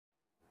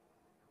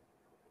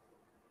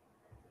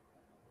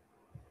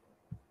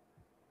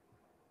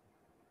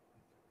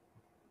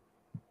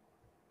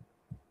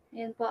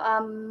Ayan po,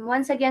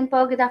 once again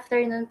po, good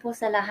afternoon po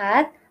sa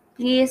lahat.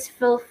 Please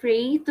feel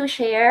free to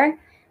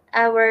share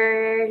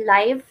our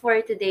live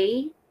for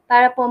today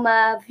para po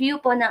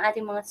ma-view po ng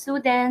ating mga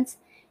students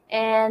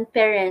and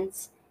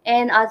parents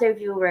and other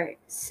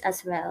viewers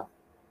as well.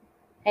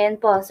 Ayan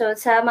po, so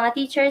sa mga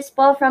teachers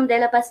po from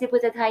Dplhs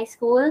Deputed High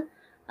School,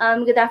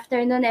 good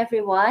afternoon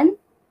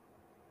everyone.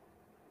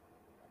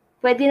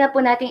 Pwede na po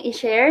nating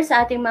i-share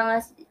sa ating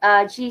mga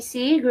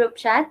GC group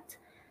chat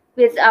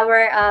with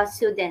our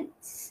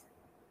students.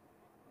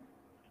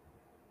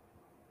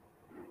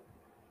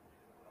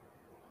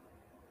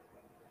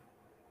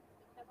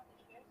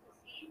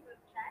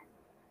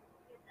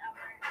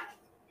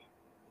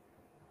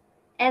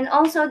 And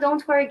also,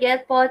 don't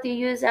forget po to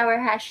use our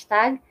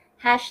hashtag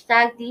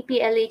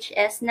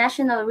Dplhs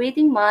National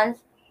Reading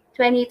Month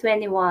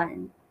 2021.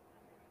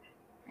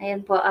 Ayan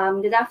po,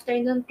 good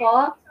afternoon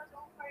po.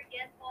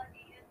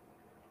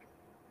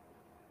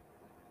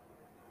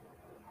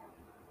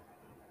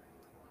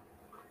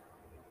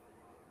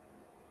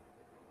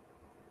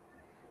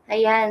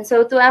 Ayan,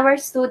 so to our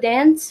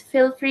students,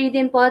 feel free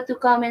din po to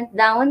comment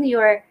down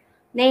your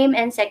name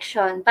and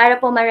section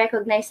para po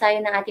ma-recognize tayo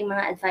ng ating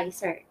mga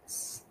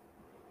advisors.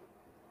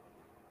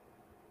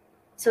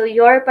 So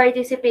your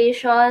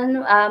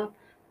participation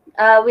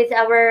with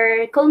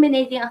our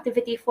culminating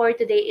activity for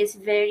today is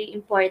very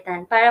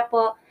important para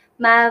po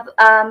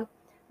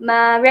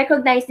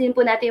ma-recognize din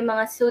po natin yung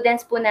mga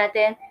students po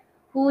natin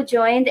who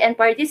joined and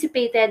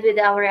participated with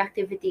our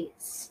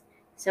activities.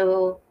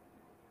 So,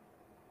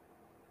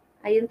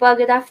 ayun po,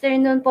 good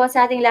afternoon po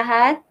sa ating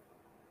lahat.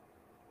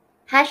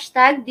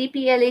 Hashtag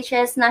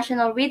Dplhs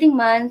National Reading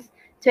Month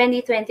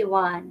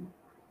 2021.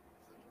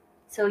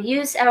 So,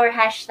 use our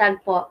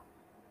hashtag po.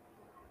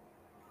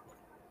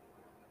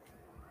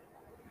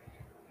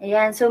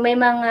 Ayan, so may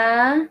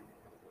mga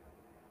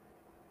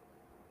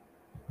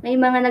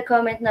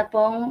nag-comment na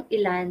pong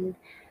ilan.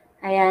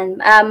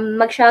 Ayan,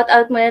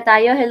 mag-shoutout muna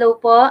tayo.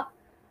 Hello po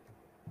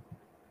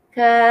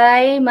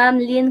kay Ma'am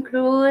Lynn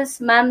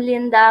Cruz, Ma'am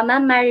Linda,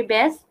 Ma'am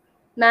Maribeth,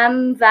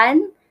 Ma'am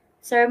Van,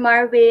 Sir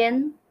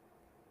Marvin,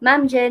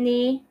 Ma'am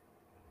Jenny,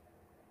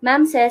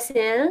 Ma'am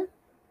Cecil,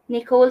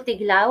 Nicole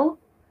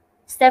Tiglao,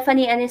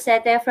 Stephanie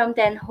Anisete from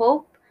 10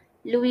 Hope,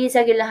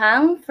 Luisa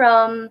Gilhang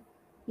from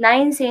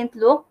 9 St.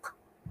 Luke,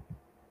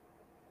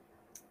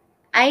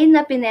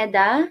 Aina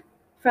Pineda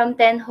from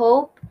 10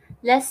 Hope,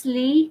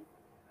 Leslie,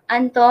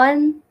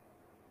 Anton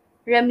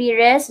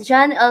Ramirez,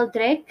 John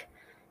Eldrick,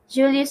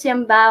 Julius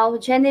Yambao,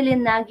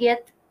 Jenilyn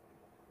Nagit,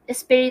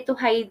 Espiritu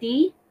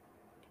Heidi,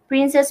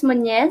 Princess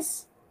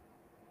Muñez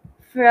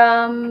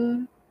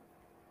from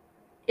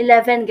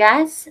 11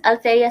 Gas,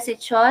 Althea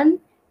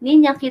Sichon,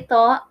 Nina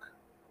Quito,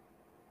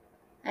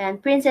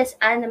 and Princess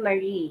Anna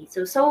Marie.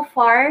 So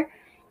far,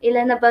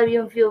 ilan na ba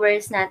yung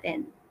viewers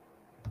natin?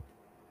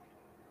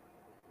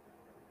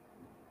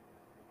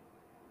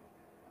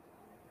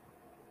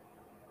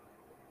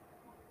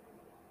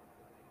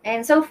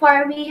 And so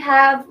far, we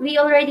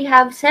already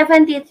have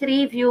 73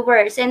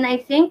 viewers. And I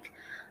think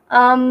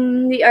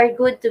we are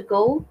good to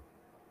go.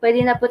 Pwede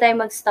na po tayo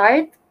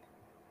mag-start.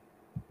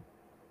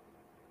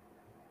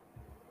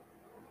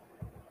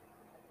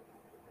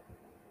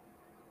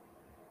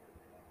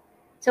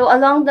 So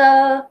along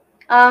the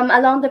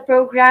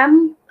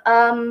program,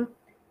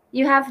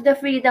 you have the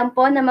freedom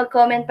po na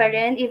mag-comment pa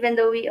rin even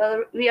though we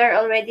are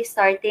already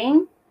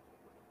starting.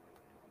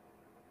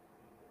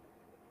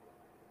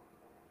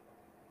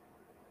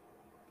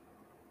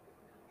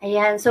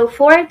 Ayan, so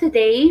for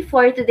today's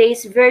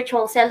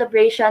virtual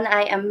celebration,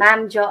 I am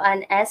Ma'am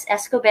Joanne S.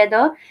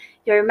 Escobedo,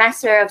 your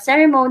Master of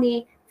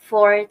Ceremony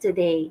for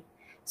today.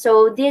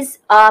 So this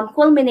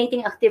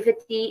culminating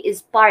activity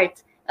is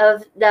part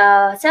of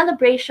the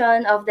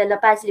celebration of the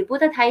La Paz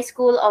Liputat High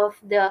School of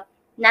the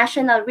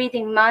National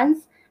Reading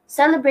Month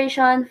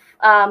Celebration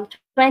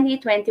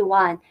 2021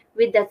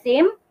 with the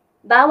theme,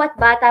 Bawat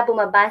Bata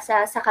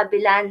Bumabasa sa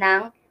Kabila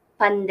ng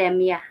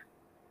Pandemya.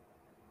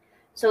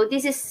 So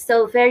this is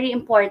still very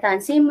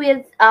important. Same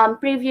with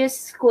previous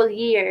school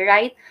year,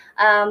 right?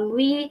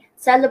 We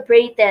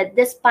celebrated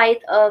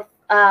despite of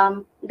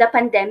the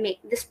pandemic,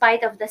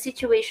 despite of the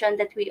situation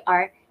that we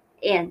are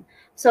in.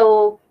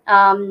 So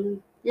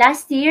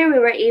last year, we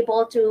were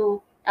able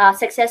to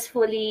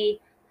successfully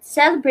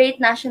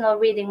celebrate National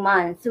Reading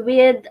Month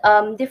with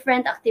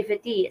different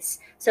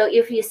activities. So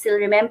if you still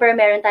remember,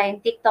 meron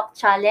tayong TikTok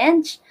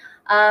challenge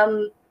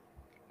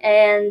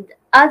and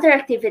other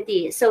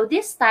activities. So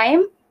this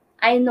time,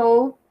 I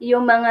know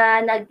yung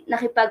mga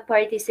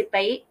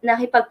nakipag-participate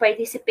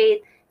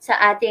sa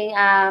ating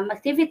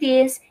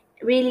activities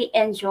really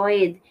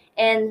enjoyed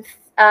and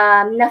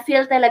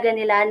na-feel talaga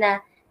nila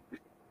na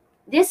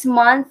this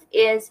month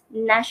is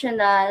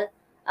National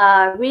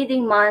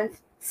Reading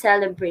Month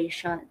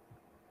celebration.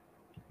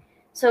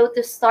 So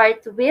to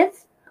start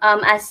with,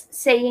 as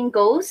saying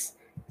goes,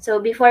 so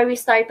before we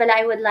start pala,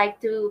 I would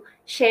like to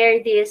share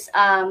this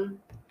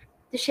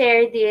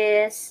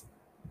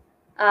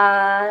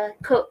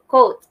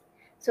quote.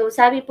 So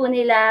sabi po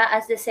nila,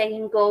 as the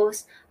saying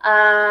goes,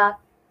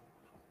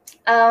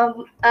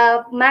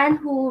 A man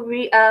who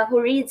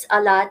reads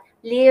a lot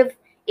live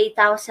a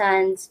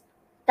thousand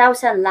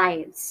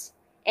lives,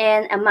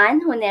 and a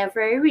man who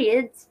never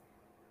reads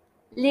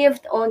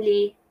lived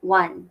only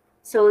one.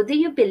 So, do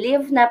you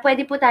believe na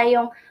pwede po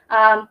tayong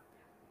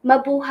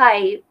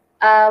mabuhay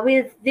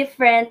with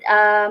different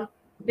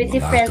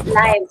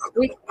lives,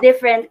 with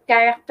different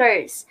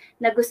characters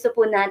na gusto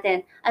po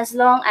natin as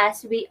long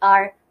as we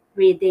are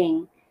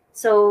reading.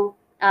 So,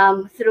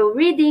 through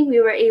reading, we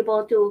were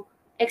able to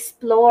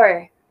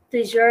explore,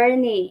 to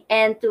journey,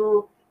 and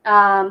to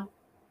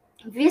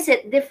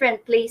visit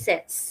different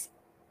places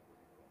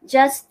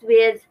just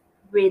with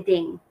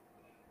reading.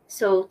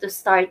 So to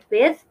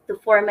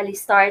formally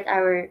start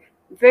our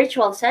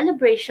virtual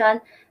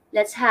celebration,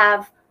 let's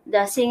have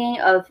the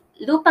singing of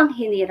Lupang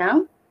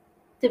Hinirang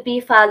to be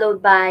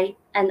followed by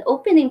an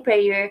opening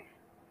prayer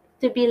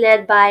to be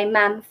led by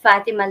Ma'am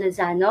Fatima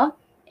Lozano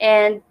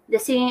and the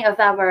singing of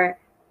our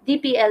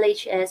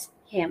Dplhs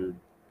hymn.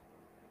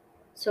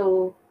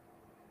 So,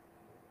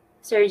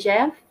 Sir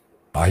Jeff?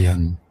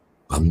 Bayan,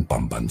 ang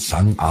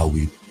pambansang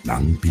awit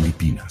ng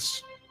Pilipinas.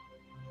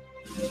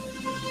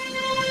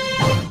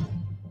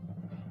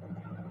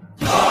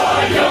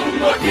 Kayang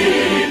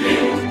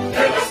magiliw,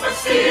 telas ng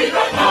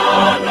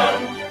sinananan,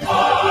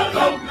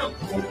 alam ng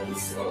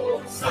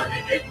puso, sa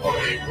dikit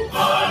mo'y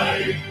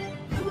buhay.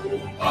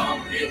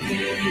 Lupang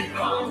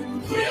hinirang,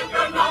 tuyang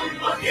ka ng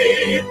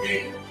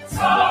magiting,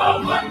 sa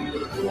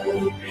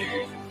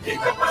manlulupin, di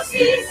ka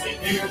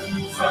pasisikin,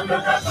 sa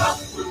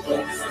nagatang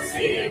tutok sa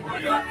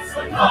simoy at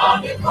sa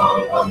langit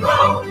ang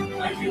pangaw,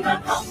 ay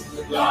hinatang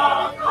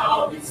tula,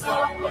 kawin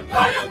sa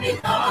pagkayang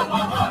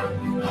minamahal.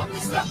 Ang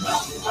isang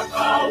ng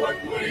patawad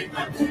mo'y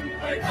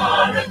tagumpay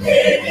na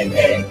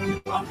nagtitindig,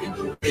 ang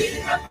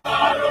pituloy at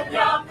araw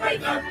niya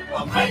kailan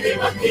ang may di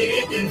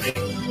magtitindig.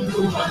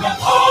 Lumang ang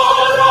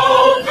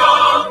araw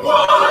ng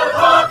walang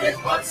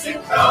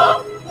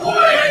pagsinta,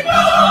 buhay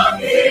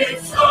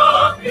langit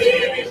sa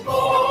piling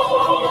mo.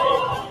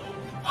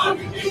 Ang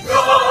hindi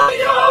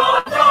kaya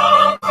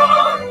ng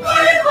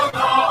kangay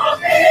mga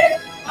api,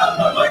 ang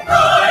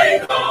mamatay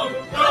ng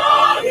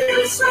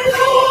dahil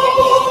sa'yo.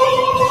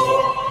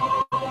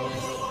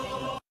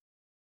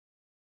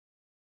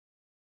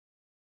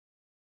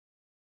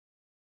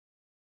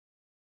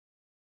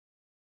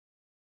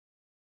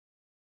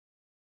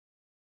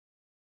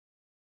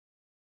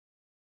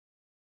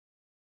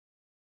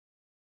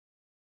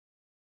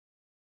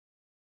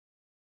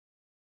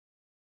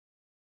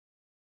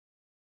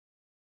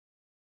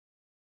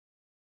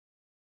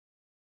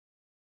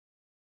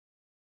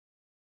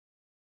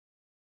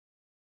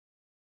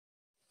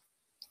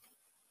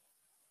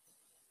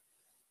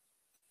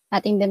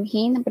 Ating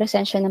damhin ang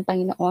presensya ng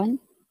Panginoon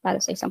para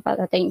sa isang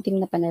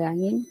patataimtim na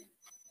panalangin.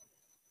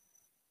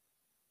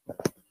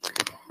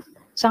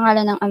 Sa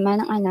ngalan ng Ama,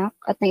 ng Anak,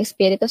 at ng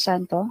Espiritu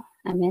Santo.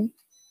 Amen.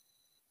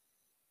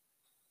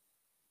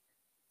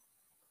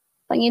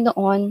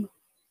 Panginoon,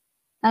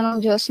 amang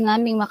Diyos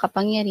naming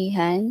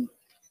makapangyarihan,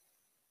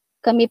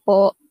 kami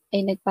po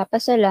ay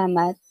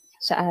nagpapasalamat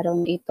sa araw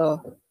na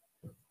ito.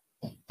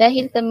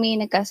 Dahil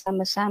kami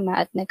nagkasama-sama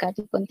at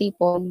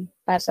nagkatipon-tipon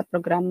para sa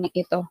programang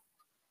ito.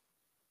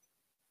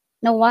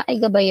 Nawa ay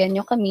gabayan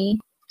niyo kami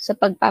sa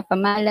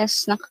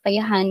pagpapamalas ng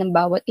kakayahan ng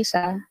bawat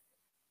isa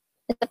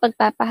at sa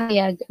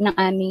pagpapahayag ng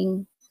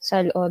aming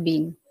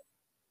saloobin.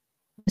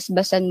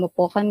 Basbasan mo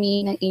po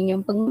kami ng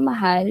inyong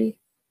pagmamahal,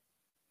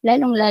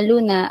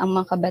 lalong-lalo na ang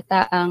mga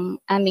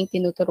kabataang aming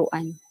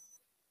tinuturuan.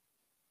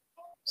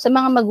 Sa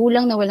mga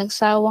magulang na walang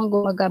sawang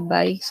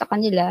gumagabay sa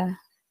kanila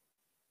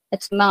at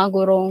sa mga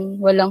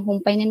gurong walang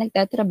humpay na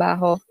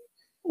nagtatrabaho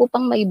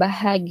upang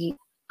maibahagi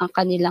ang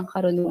kanilang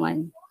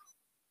karunungan.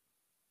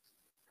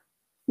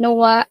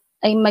 Nawa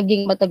ay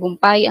maging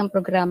matagumpay ang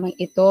programang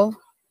ito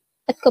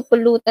at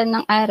kapulutan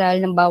ng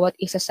aral ng bawat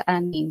isa sa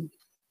amin.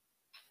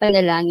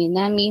 Panalangin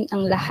namin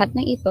ang lahat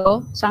ng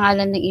ito sa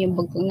ngalan ng iyong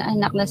bugtong na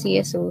anak na si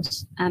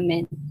Jesus.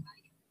 Amen.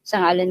 Sa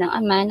ngalan ng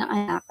Ama, ng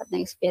Anak, at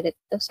ng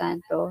Espiritu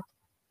Santo.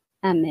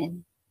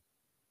 Amen.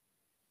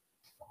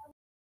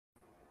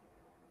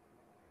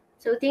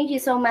 So thank you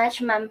so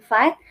much, Ma'am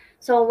Fat.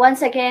 So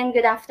once again,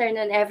 good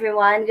afternoon,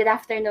 everyone. Good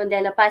afternoon,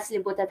 De La Paz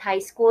Libutat High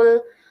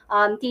School,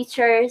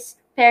 teachers,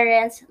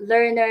 parents,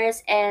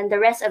 learners, and the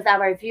rest of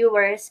our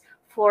viewers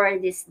for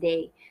this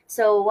day.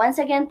 So once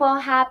again po,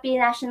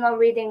 happy National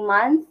Reading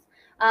Month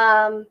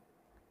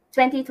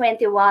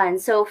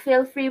 2021. So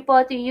feel free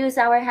po to use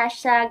our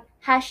hashtag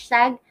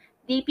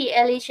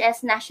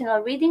DPLHS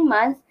National Reading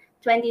Month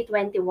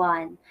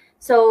 2021.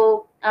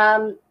 So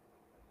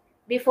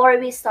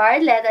before we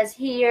start, let us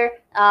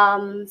hear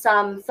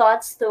some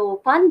thoughts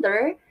to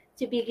ponder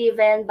to be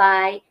given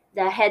by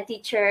the head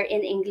teacher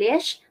in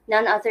English,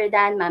 none other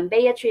than Ma'am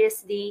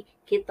Beatrice D.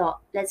 Quito.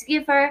 Let's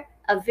give her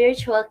a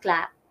virtual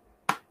clap.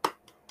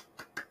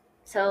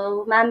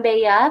 So, Ma'am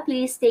Bea,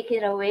 please take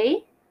it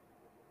away.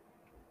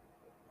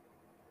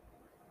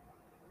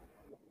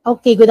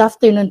 Okay, good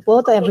afternoon po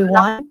to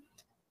everyone.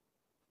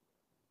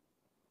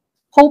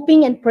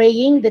 Hoping and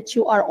praying that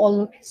you are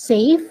all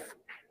safe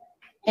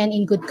and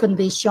in good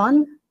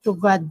condition. through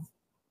God's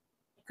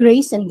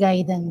grace and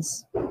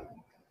guidance.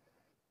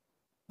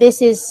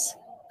 This is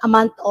a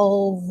month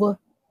of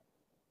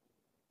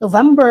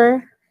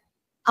November,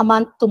 a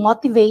month to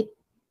motivate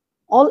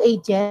all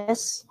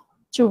ages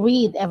to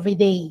read every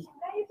day.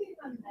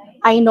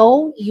 I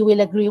know you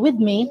will agree with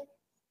me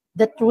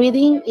that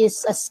reading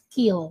is a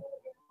skill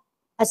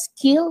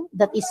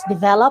that is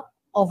developed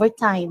over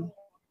time.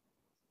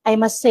 I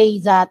must say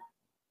that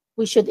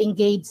we should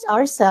engage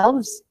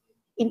ourselves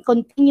in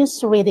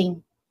continuous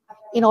reading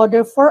in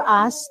order for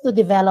us to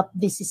develop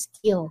this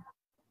skill.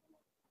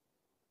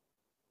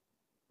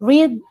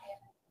 Read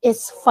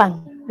is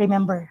fun,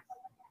 remember,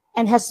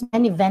 and has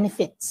many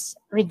benefits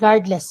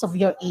regardless of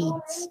your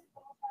age.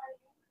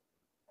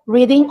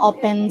 Reading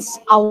opens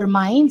our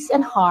minds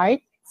and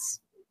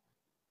hearts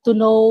to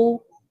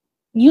know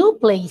new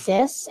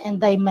places and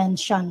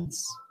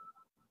dimensions.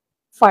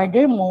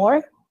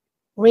 Furthermore,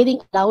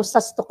 reading allows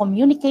us to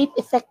communicate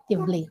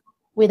effectively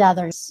with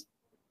others.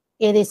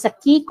 It is a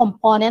key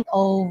component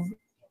of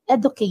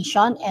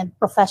education and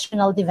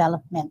professional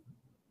development.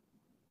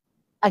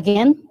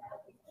 Again,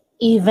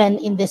 even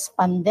in this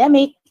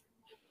pandemic,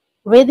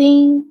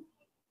 reading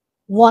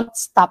won't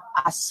stop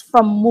us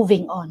from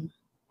moving on.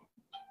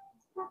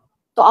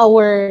 To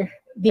our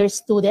dear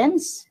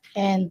students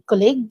and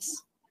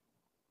colleagues,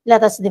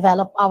 let us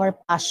develop our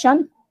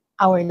passion,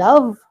 our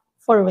love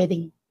for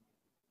reading.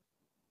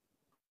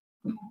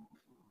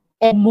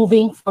 And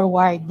moving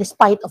forward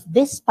despite of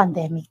this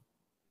pandemic.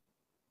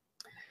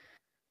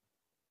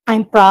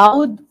 I'm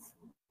proud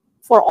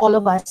for all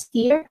of us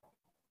here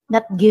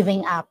not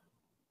giving up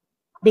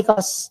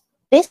because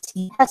this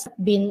has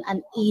been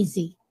an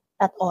easy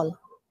at all.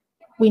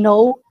 We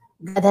know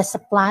God has a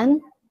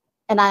plan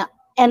and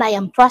I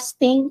am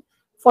trusting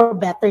for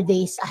better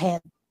days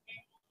ahead.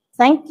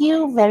 Thank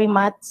you very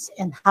much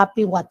and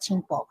happy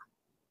watching po.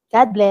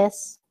 God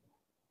bless.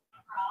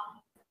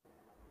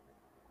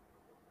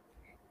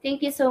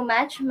 Thank you so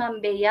much,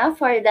 Ma'am Bea,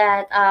 for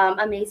that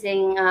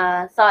amazing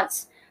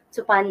thoughts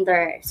to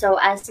ponder. So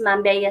as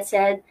Ma'am Bea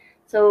said,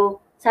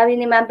 so sabi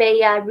ni Ma'am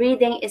Bea,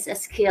 reading is a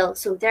skill.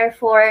 So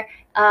therefore,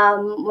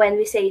 when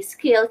we say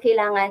skill,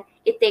 kailangan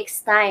it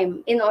takes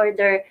time in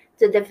order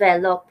to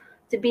develop,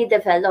 to be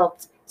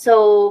developed.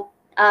 So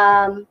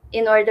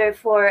in order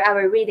for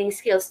our reading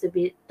skills to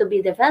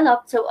be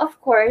developed, so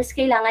of course,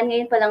 kailangan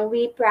ngayon pa lang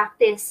we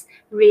practice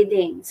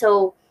reading.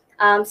 So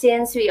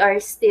since we are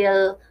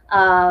still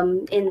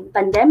in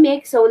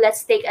pandemic, so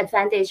let's take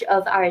advantage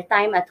of our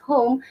time at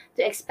home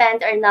to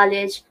expand our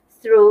knowledge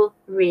through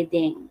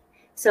reading.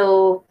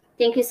 So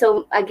thank you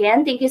so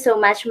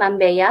much, Ma'am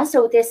Bea.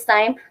 So this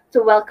time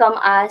to welcome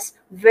us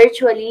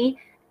virtually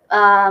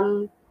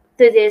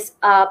to this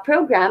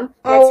program,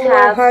 let's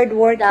have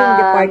hardworking the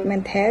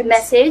department heads,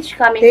 message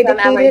coming from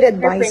our dedicated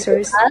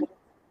advisors, principal,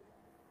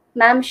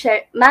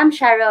 Ma'am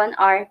Sharon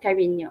R.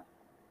 Carino.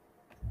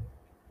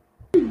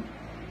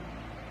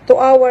 to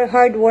our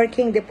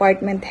hardworking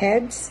department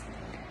heads,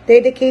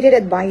 dedicated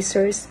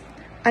advisors,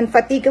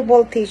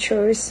 unfatigable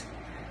teachers,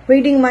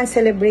 Reading Month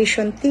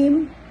celebration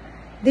team,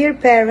 dear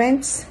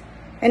parents,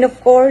 and of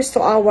course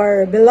to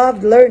our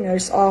beloved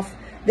learners of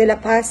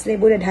Dplhs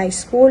Libunad High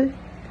School,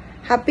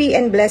 happy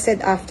and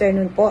blessed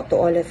afternoon po to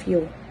all of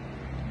you.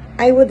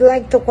 I would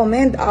like to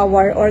commend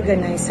our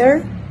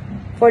organizer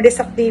for this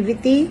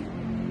activity,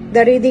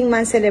 the Reading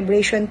Month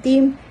celebration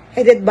team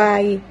headed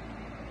by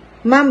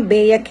Ma'am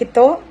Bea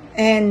Quito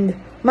and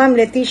Ma'am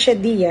Leticia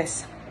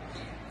Diaz.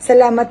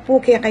 Salamat po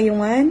kay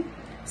Kayungan.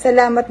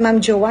 Salamat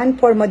Ma'am Joanne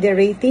for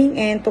moderating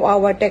and to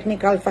our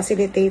technical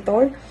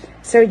facilitator,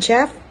 Sir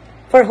Jeff,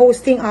 for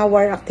hosting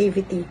our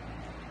activity.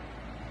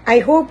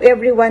 I hope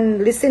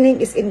everyone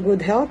listening is in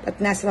good health at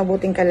nasa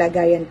mabuting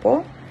kalagayan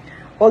po.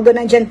 Although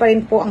nandyan pa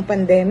rin po ang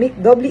pandemic,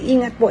 doble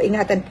ingat po,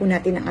 ingatan po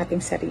natin ang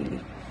ating sarili.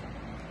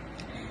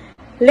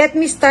 Let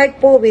me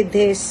start po with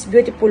these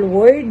beautiful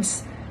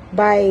words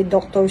by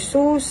Dr.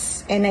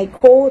 Seuss, and I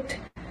quote,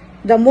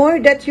 "The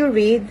more that you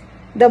read,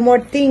 the more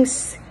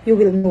things you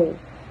will know.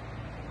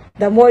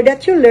 The more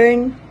that you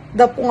learn,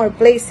 the more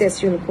places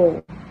you'll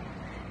go."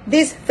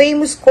 This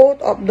famous quote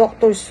of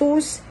Dr.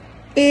 Seuss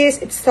is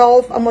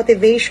itself a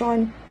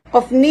motivation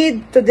of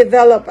need to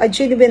develop a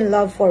genuine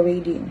love for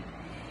reading.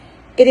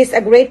 It is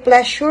a great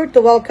pleasure to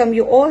welcome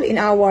you all in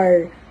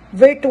our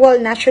virtual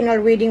National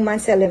Reading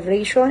Month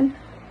celebration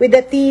with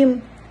the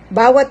theme,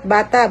 Bawat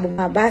Bata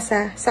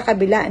Bumabasa sa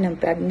Kabila ng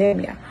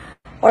Pandemya,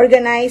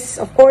 organized,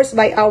 of course,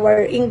 by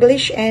our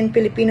English and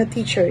Filipino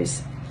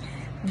teachers.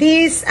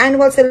 This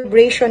annual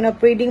celebration of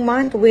Reading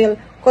Month will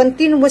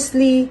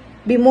continuously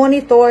be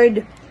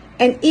monitored,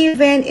 and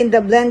even in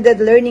the blended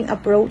learning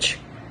approach,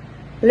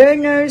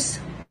 learners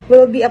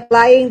will be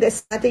applying the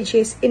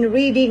strategies in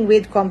reading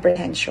with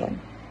comprehension.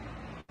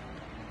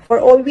 For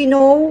all we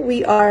know,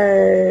 we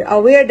are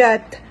aware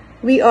that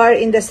we are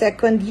in the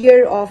second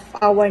year of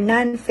our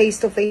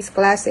non-face-to-face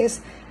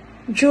classes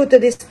due to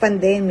this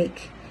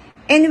pandemic.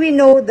 And we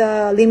know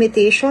the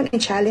limitation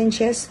and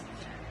challenges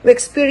we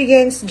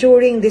experience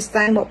during this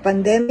time of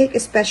pandemic,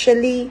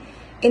 especially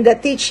in the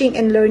teaching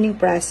and learning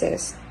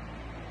process.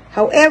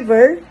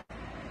 However,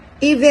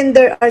 even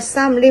there are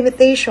some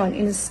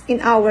limitations in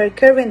our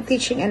current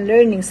teaching and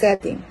learning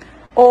setting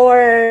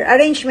or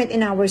arrangement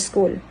in our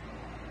school.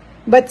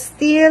 But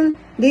still,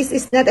 this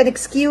is not an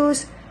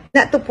excuse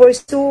not to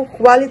pursue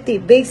quality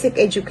basic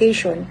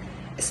education,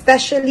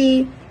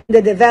 especially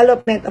the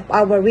development of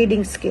our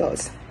reading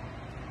skills.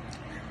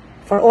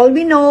 For all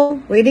we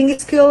know, reading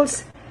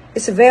skills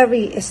is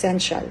very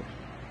essential.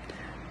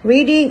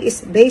 Reading is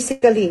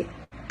basically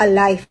a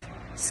life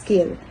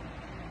skill.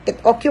 It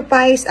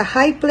occupies a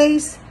high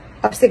place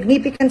of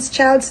significance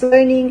child's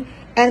learning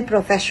and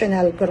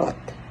professional growth.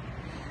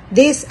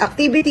 This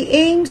activity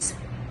aims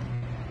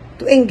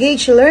to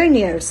engage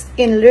learners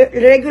in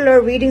regular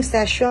reading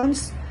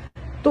sessions,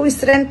 to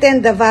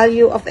strengthen the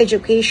value of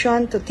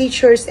education to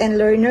teachers and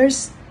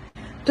learners,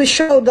 to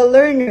show the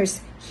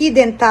learners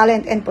hidden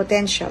talent and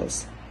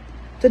potentials,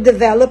 to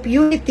develop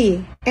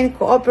unity and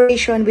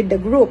cooperation with the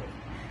group,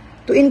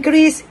 to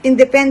increase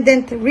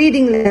independent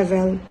reading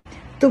level,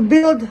 to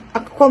build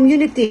a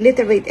community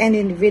literate and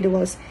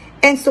individuals,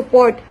 and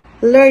support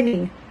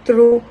learning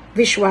through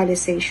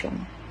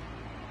visualization.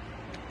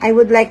 I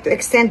would like to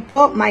extend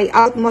po my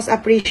utmost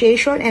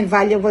appreciation and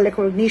valuable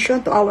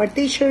recognition to our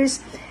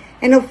teachers,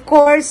 and of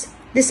course,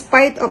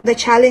 despite of the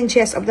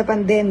challenges of the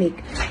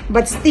pandemic,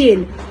 but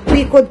still,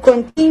 we could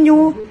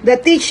continue the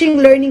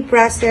teaching-learning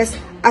process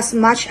as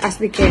much as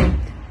we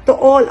can to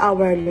all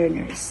our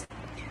learners.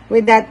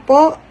 With that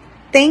po,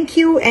 thank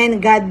you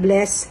and God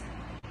bless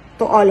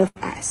to all of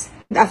us.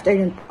 Good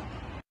afternoon po.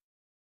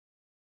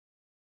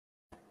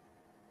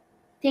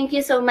 Thank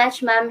you so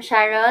much, Ma'am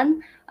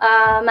Sharon,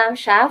 Ma'am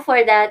Sha,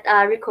 for that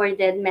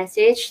recorded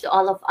message to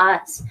all of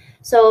us.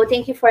 So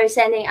thank you for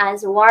sending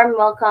us a warm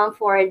welcome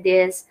for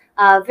this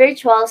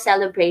virtual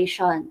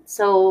celebration.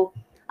 So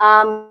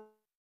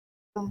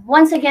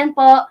once again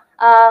po,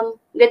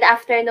 good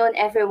afternoon,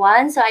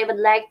 everyone. So I would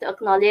like to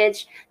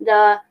acknowledge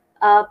the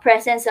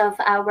presence of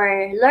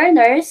our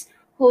learners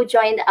who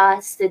joined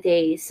us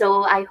today.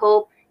 So I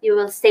hope you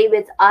will stay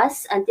with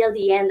us until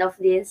the end of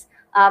this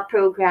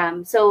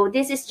program. So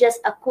this is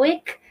just a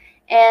quick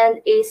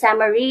and a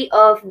summary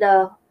of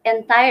the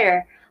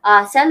entire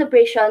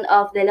celebration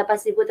of the La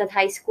Paz de Butat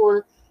High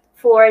School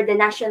for the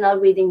National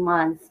Reading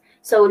Month.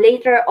 So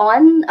later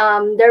on,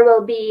 there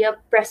will be a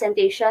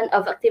presentation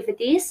of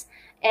activities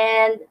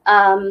and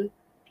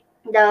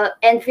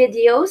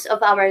videos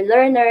of our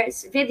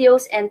learners,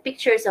 videos and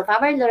pictures of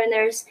our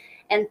learners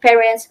and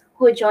parents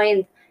who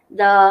joined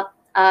the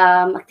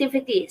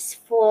activities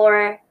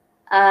for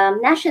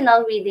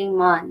National Reading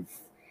Month.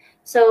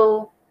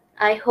 So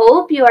I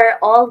hope you are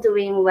all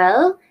doing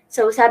well.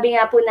 So sabi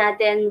nga po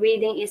natin,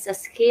 reading is a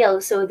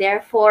skill. So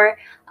therefore,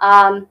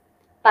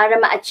 para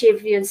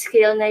ma-achieve yung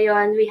skill na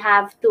yon, we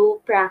have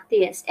to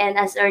practice. And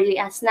as early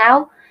as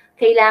now,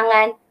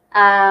 kailangan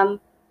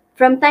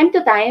from time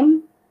to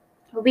time,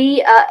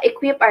 we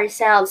equip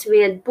ourselves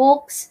with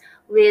books,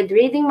 with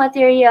reading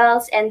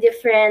materials, and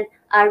different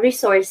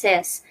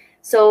resources.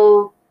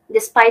 So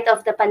despite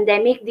of the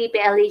pandemic,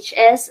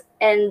 Dplhs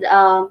and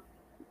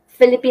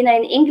Filipino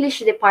and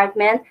English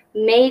department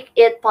make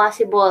it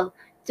possible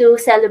to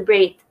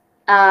celebrate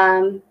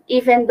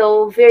even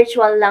though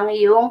virtual lang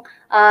yung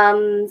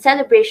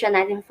celebration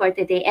natin for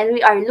today. And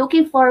we are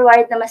looking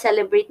forward na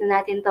ma-celebrate na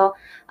natin to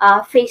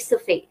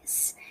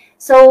face-to-face.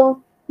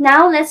 So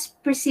now let's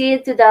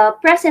proceed to the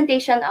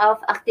presentation of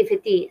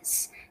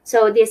activities.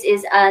 So this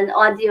is an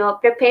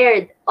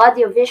prepared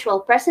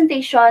audio-visual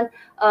presentation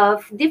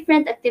of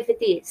different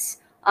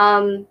activities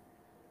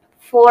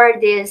for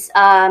this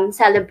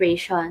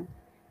celebration.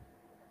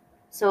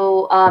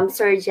 So,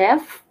 Sir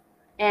Jeff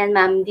and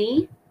Ma'am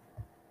D,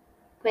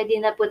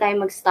 pwede na po tayo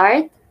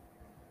mag-start.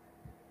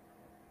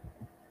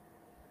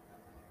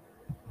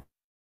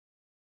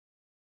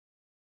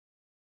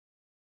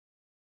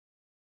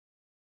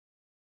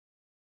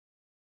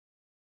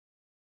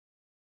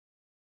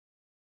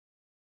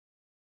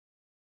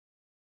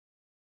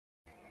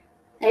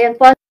 Ayan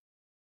po.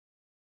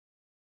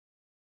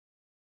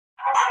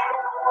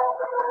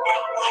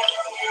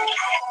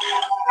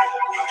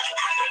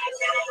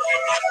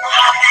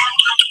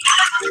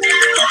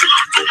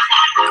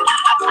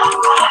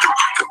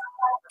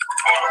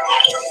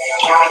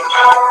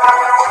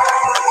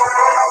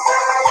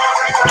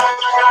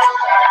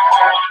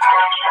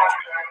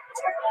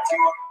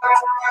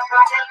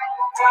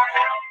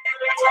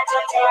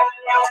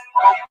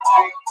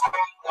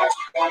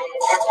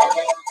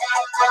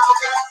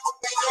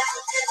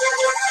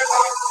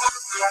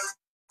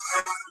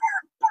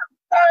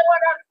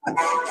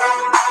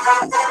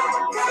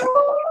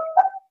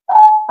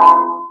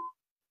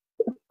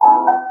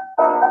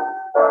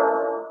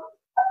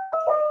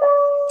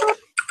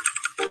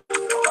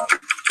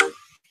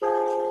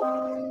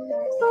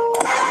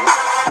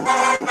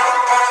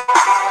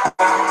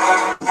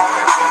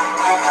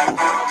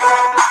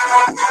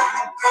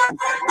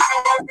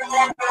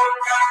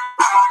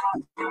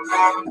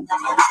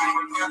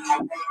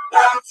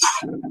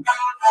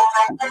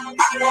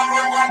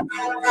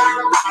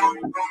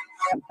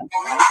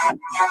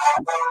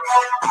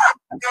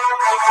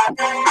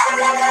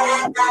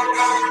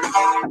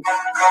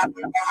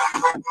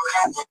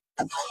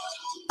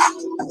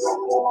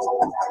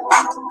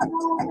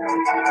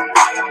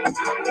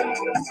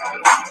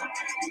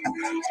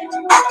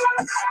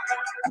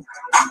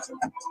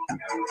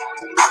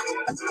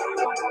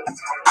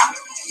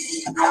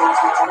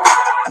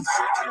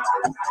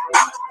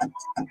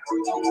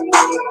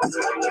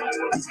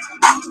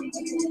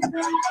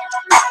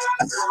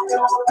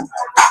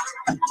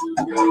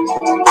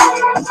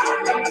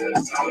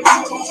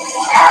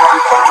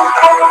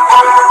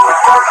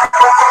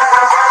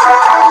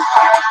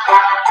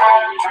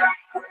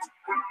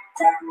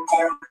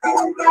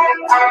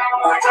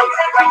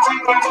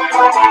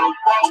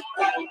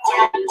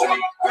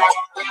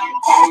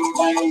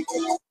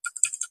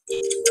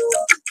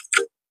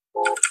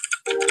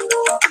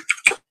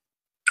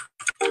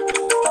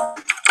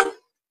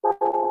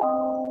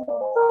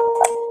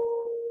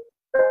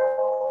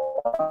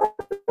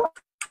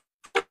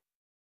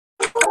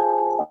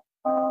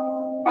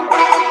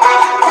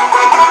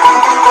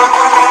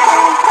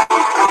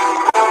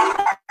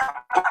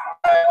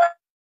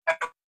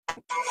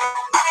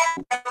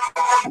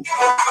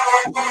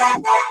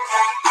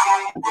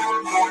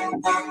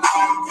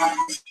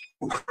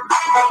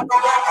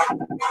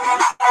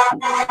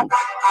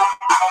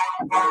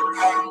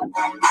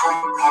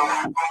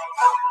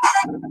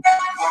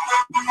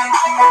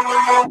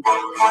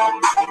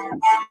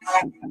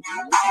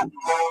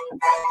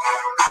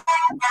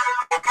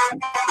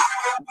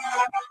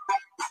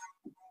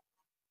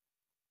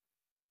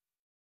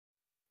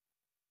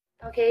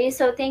 Okay,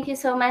 so thank you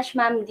so much,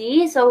 Ma'am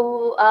D.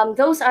 So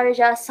those are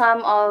just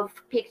some of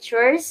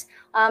pictures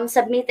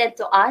submitted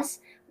to us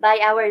by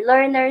our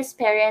learners,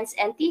 parents,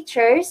 and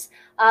teachers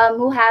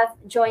who have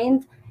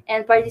joined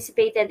and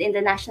participated in the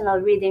National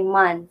Reading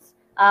Month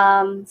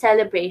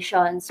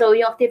celebration. So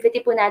yung activity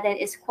po natin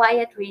is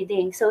quiet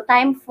reading. So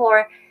time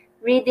for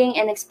reading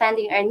and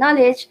expanding our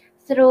knowledge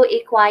through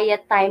a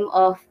quiet time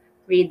of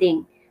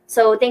reading.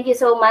 So thank you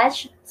so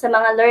much sa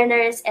mga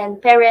learners and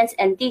parents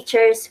and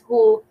teachers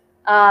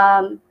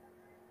um,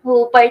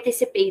 who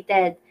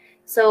participated.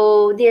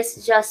 So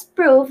this just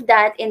proved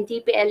that in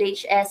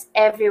DPLHS,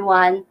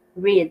 everyone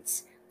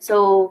reads.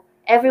 So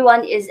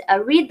everyone is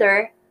a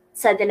reader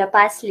sa De La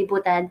Paz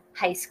Libutan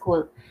High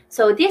School.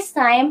 So this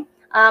time,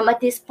 at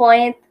this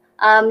point,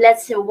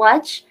 let's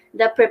watch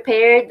the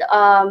prepared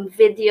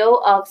video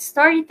of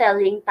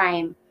storytelling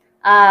time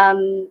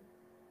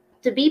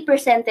to be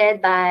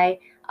presented by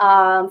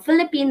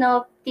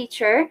Filipino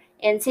teacher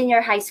in senior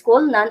high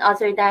school, none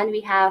other than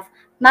we have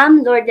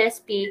Ma'am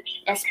Lourdes P.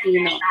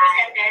 Espino.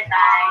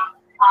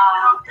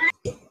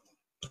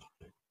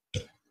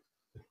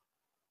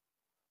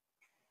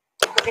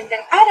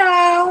 Magandang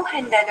araw!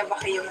 Handa na ba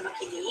kayong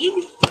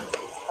makinig?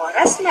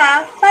 Oras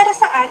na para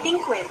sa ating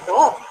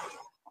kwento.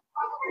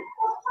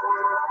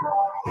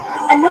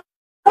 Anong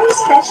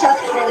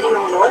specialty ng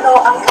iyong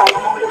lolo ang kaya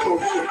mong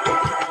lutuin?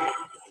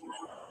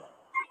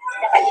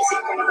 Nakaisip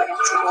ka na ba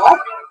ng sagot?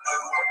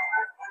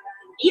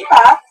 Hindi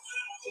pa?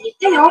 Hinit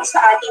kayo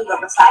sa ating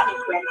babasahin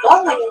kwento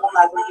ngayong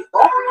umagang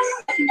ito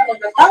at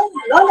pinamagandang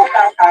Lola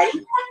Tatay,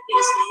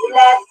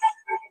 Pinusimulat,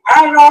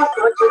 Arrow,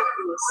 Roger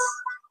Cruz.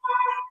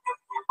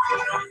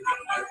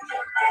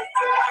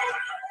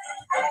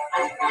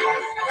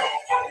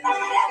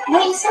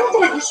 May isang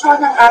tradisyon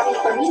ng aming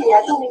pamilya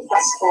tuwing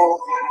Pasko.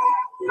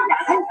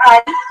 Hinahan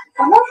ay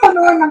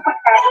puno-puno ng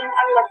pagkain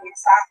ang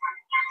lamesa.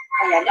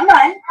 Kaya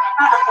naman,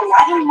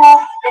 aakalain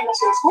mo na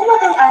masusunod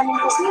ang aming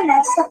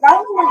kusina sa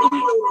dami ng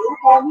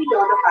iniluluto ni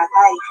Lolo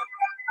Tatay.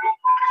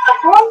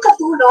 Ako ang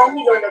katulong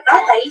ni Lolo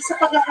Tatay sa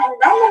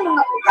paghahanda ng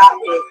mga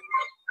pagkain.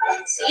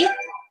 Pansit,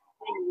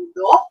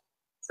 menudo,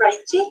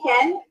 fried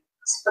chicken,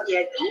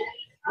 spaghetti,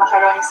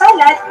 macaroni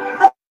salad,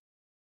 at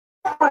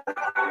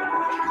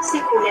si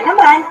Kuya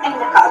naman ay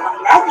nakaabang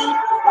lagi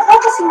baka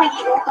kasi may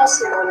iutos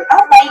si Lolo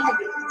Tatay na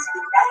bilhin sa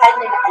tindahan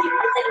na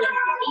nakalimutan niyang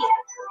bilhin.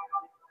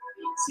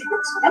 Si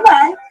Bunso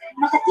naman,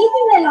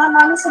 nakatitig na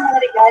lamang sa mga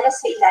regalo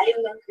sa ilalim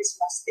ng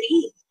Christmas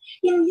tree.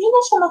 Hindi na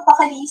siya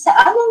magpakali sa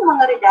aming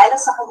mga regalo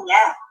sa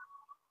kanya.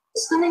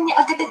 Gusto na niya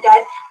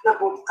agad-agad na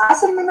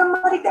bukasan mo ng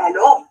mga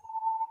regalo.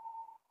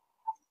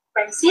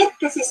 Pansit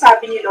kasi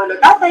sabi ni Lolo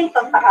Tatay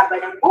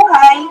pampahaba ng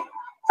buhay,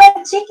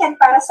 fried chicken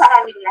para sa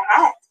aming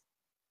lahat.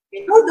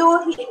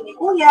 Menudo, hiling ni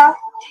Kuya,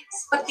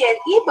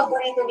 spaghetti,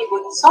 paborito ni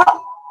Bunso,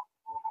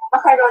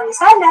 macaroni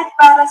salad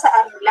para sa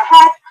aming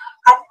lahat,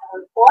 at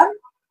alpon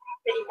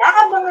na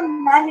inaabangan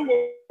namin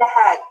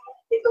lahat.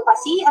 Ito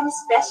kasi ang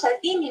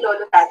specialty ni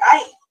Lolo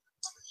Tatay.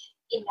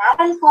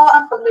 Inaral ko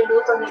ang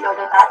pagluluto ni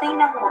Lolo Tatay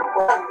ng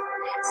morcon.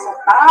 Sa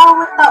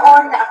bawat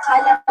taon na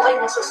akala ko ay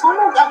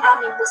nasusunog ang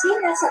aming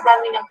kusina sa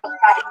dami ng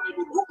pagkain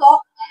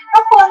niluluto,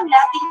 ako ang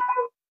laging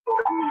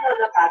tutulong ni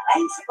Lolo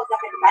Tatay sa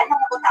paghahanda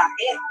ng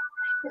putake.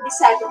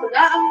 Nabisado ko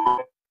na ang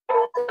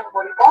luto ng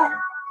morcon.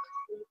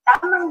 Yung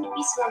tamang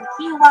nipis ng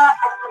hiwa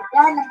at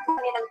handa ng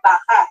kanin ng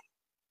baka.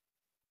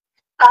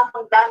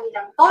 Tamang dami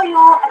ng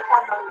toyo at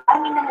tamang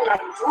dami ng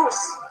lime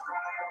juice.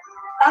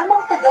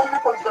 Tamang tagal na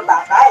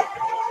pagbabakad.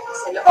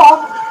 Sa loob,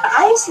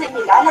 maayos na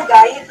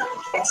nilalagay ang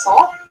keso,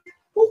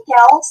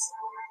 pickles,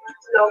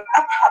 itlog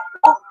at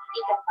hotdog.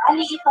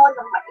 Itatali ito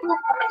ng maingat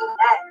na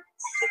maingat.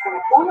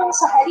 Ipupulong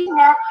sa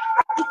harina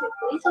at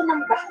ipiprito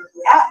ng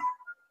bahagya.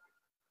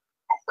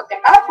 At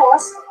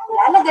pagkatapos,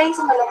 ilalagay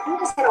sa malaking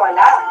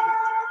kaserola.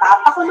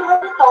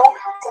 Papakuluhan ito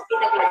sa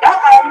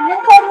pinaglagaan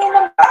ng karne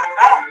ng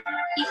baka.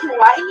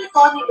 Ihiwain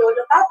ito ni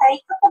Lolo Tatay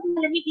kapag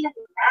malamig na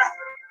muna.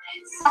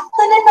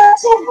 Sakto na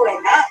ng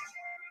buena.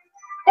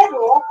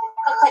 Pero,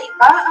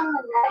 kakaiba ang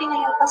nangyari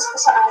ngayong Pasko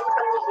sa aming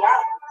pamilya.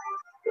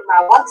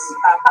 Tumawag si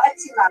Papa at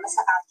si Mama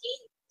sa akin.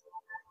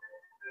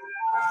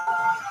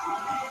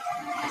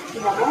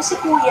 Tinanong si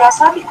Kuya,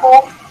 sabi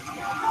ko,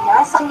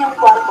 nasa kanyang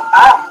kwarto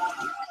ka.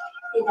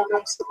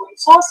 Tinanong si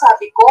Bunso,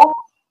 sabi ko,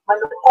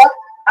 malungkot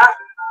na.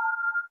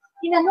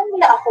 Tinanong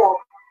nila ako,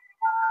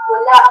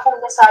 wala akong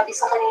nasabi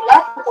sa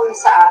kanila tungkol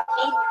sa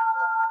akin.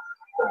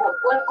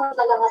 Tumutol ko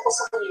na lang ako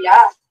sa kanila.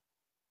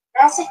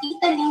 Nasa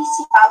Italy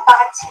si Papa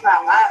at si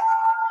Mama.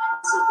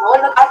 Si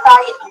Lolo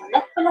Atay ang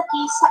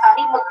nagpalaki sa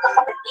aming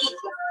magkakapatid.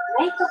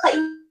 May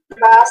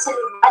kakaiba sa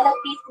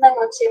lumalapit na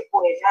Noche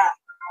Buena.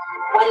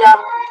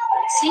 Walang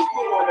pansit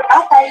ni Lolo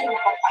Atay na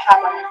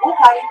pagpahalang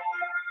buhay,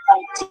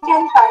 ang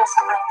chicken para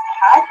sa ating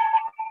lahat,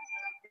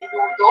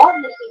 minuto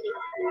na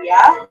hiling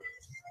kuya,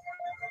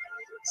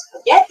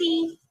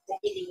 spaghetti na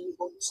hiling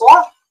bunso,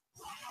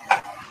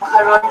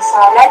 macaroni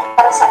salad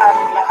para sa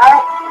aming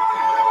lahat,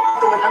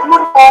 tulang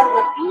morton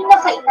na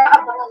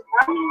pinaka-inaabangan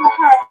namin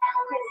lahat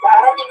kung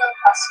darating ang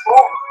Pasko.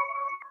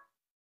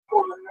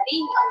 Tulong na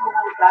rin ang mga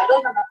regalo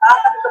na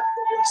matatanggap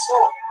ng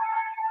bunso.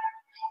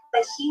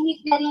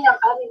 Tahimik na rin ang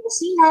aming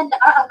kusina na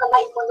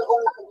aangalain mo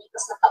noong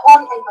nakalipas na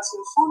taon ay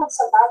masusunod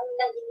sa dami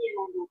ng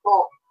iniluluto.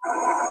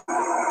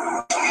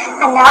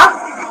 Anak,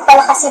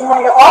 palakasin mo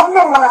loob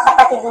ng mga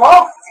kapatid mo.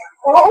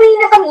 Uuwi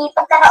na kami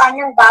pagkaraan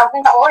ng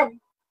bagong taon.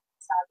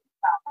 Sabi ni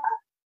Papa.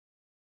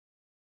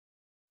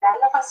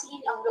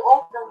 Lalakasin ang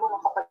loob ng mga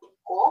kapatid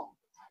ko?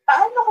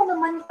 Paano ko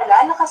naman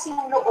palalakasin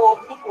ang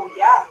loob ni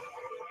Kuya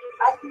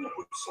at ni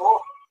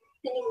Bunso?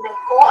 Tinignan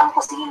ko ang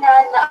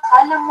kusina na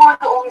akala mo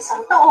noong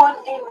isang taon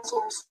ay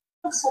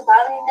masusunod sa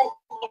dami ng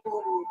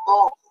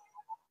iniluluto.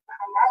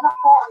 Naalala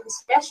ko ang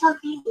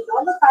specialty ni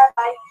Lolo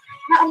Tatay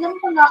na alam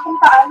ko na kung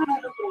paano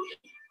lulutuin.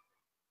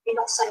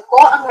 Binuksan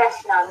ko ang ref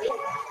namin.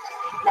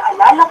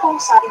 Naalala kong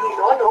sabi ni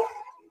Lolo,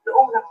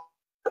 noong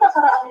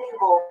nakaraang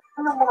linggo,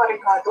 anong mga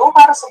regalo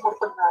para sa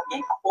burkon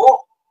natin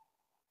ako.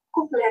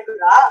 Kumpleto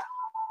na.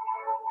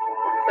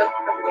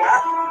 Dagdag niya.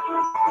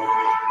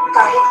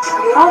 Kahit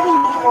siguro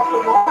hindi mo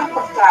puno ang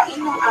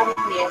pagkain ng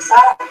aming mesa,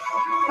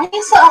 may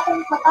isa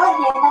akong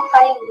patahe ng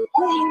kayang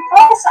lutuin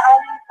para sa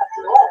aming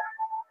tatlo.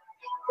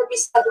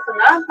 Kabisado ko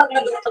na ang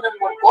pagluluto ng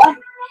burkon.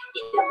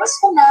 Ilabas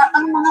ko na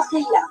ang mga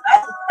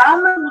kailangan,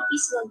 tamang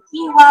nipis ng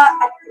hiwa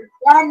at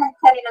timpla ng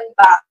karinang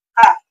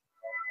baka.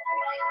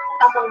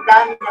 Tamang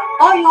dami ng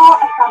toyo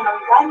at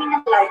tamang dami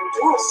ng lime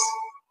juice.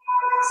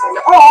 Sa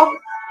loob,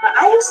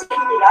 maayos na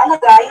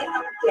inilalagay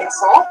ang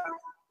keso,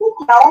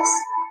 Dplhs,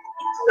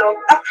 itlog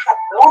at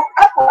hotdog.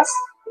 Tapos,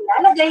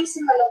 ilalagay sa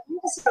malaking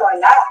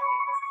kaserola.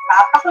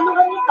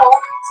 Papakuluhan ito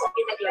sa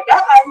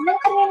pinaglagaan ng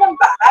kanilang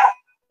baka.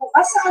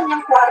 Bukas sa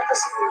kanyang kwarto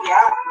si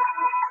Kuya.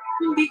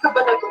 Hindi ka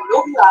ba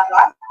natulog,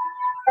 Lara?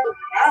 Ano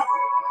na?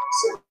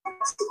 Si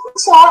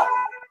Bunso,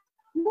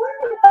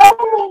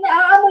 parang may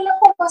naaamoy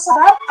akong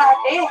masarap,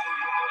 ate.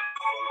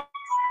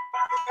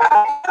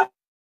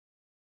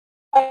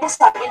 Kaya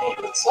sabi ni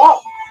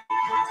Bunso,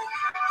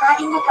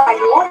 kain na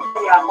tayo,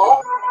 kaya ako.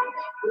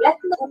 Ulat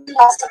na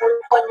umula sa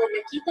bulkon na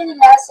nakita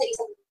nila sa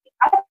isang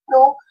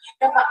tatlo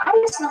na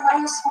maayos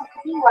kong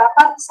kaniwa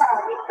para sa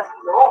aming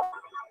tatlo.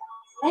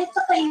 May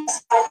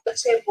kakaisahan at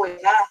siya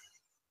buena.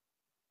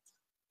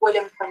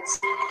 Walang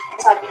pansin,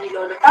 sabi ni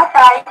Lolo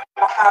Tatay,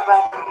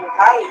 mahaba ng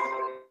buhay.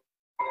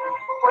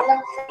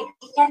 Walang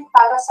kaibigan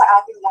para sa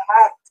ating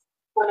lahat.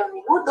 Walang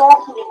minudo,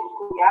 hiling ni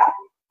Kuya.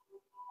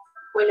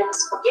 Walang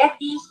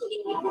spaghetti,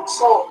 hiling ni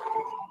Bunso.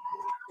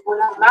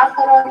 Walang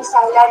macaroni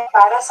salad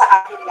para sa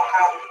ating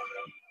lahat.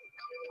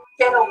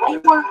 Pero may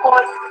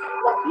burkon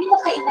na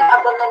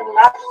pinaka-inaabangan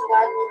lagi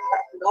namin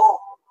tatlo.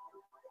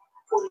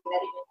 Kung na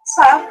rin ang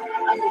isa,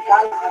 ang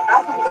regalo na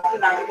natanggap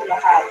namin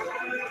lahat.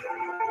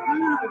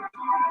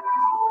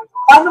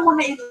 Paano mo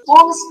na ito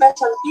ang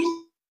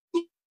specialty?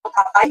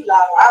 Tatay,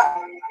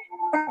 Lara.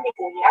 Ni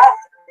Kuya.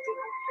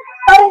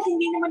 Parang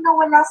hindi naman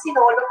nawala si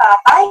Lolo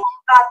Tatay,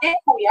 ate,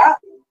 Kuya.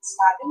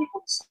 Sabi ni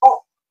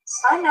Bunso.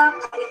 Sana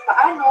kahit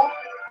paano,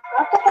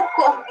 natupad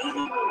ko ang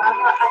bili ni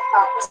Mama at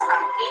Papa sa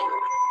akin.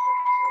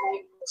 May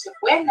Noche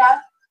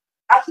Buena,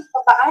 kahit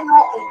papaano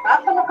ay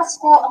mapalakas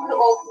ko ang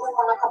loob ng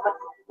mga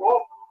kapatid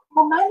ko.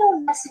 Pumanaw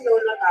na si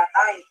Lolo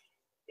Tatay.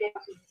 Pero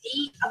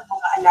hindi ang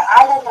mga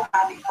alaala ng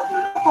aming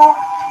pagluluto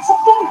sa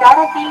tuwing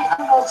darating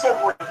ang Noche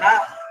Buena.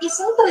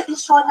 Isang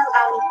tradisyon ng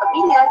aming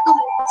pamilya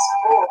tuwing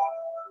Pasko.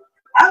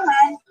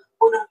 Kailangan,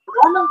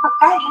 punong-puno ng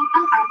pagkain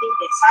ang aming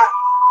mesa.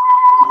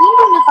 Hindi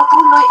mo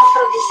nagpatuloy ang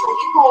tradisyon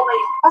ito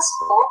ngayong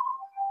Pasko,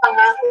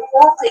 pangako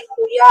ko kay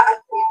Kuya at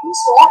kay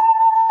Bunso,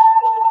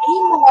 hindi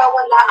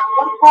mawawala ang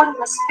burkon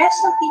na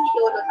specialty ni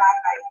Lolo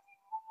Tatay.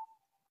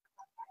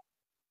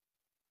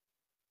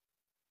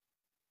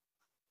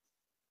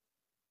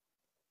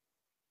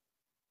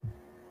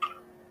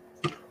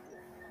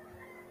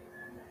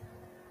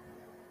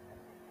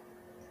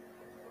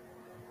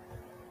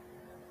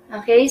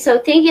 Okay, so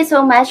thank you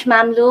so much,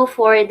 Ma'am Lu,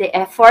 for the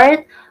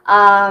effort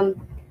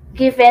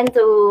given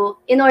to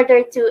in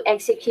order to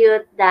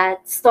execute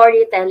that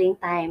storytelling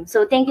time.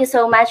 So thank you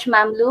so much,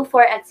 Ma'am Lu,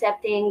 for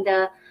accepting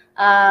the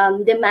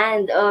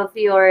demand of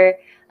your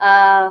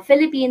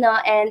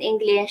Filipino and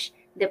English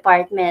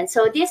department.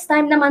 So this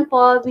time naman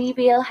po, we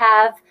will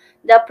have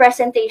the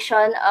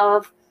presentation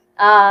of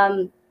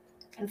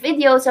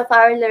videos of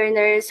our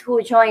learners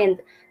who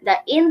joined the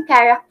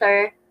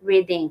in-character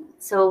reading.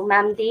 So,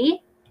 Ma'am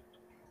D,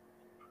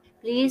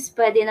 please,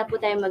 pwede na po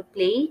tayo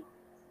mag-play.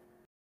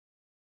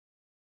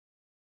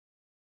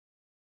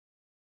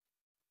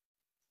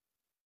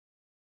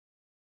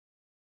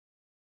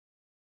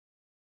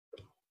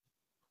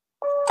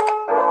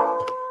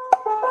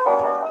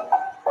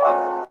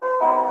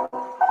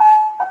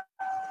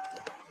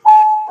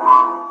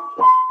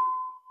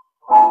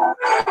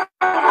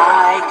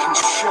 I can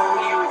show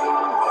you the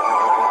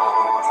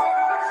world,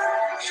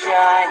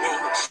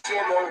 shining,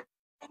 shimmering,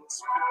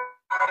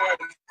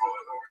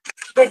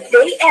 Good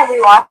day,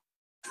 everyone.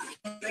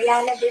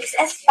 Brianna Briggs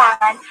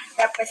Espangan,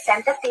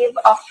 representative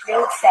of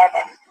grade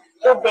 7.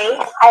 Today,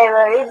 I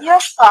will read you a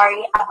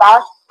story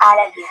about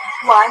Aladdin.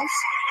 Once,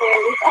 there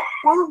lived a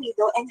poor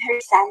widow and her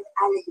son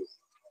Aladdin.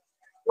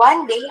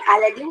 One day,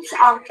 Aladdin's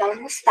uncle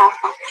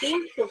Mustafa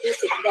came to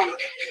visit them.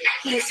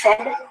 He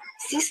said,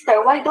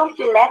 "Sister, why don't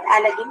you let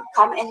Aladdin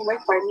come and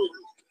work for me?"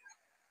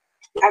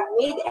 He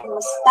agreed, and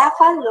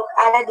Mustafa looked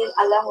Aladdin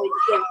along with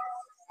him.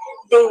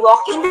 They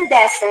walked in the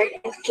desert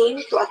and came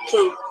to a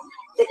cave.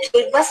 The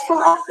cave was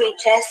full of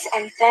riches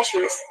and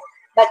treasures,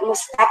 but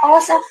Mustafa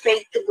was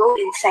afraid to go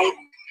inside.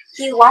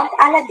 He wanted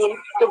Aladdin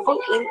to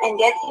go in and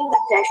get him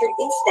the treasure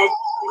instead.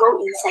 Go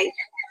inside,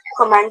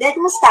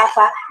 commanded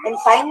Mustafa, and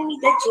find me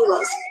the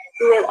jewels.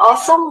 You will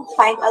also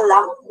find a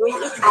lamp. Bring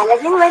it.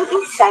 Aladdin went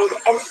inside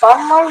and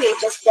found more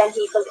riches than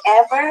he could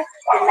ever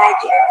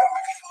imagine.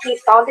 He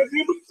found a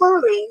beautiful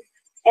ring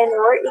and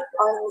wore it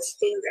on his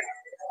finger.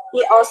 He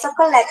also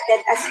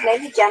collected as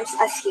many gems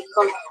as he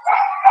could.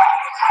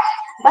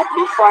 But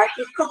before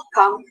he could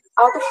come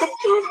out of the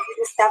cave,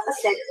 Mustafa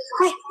said,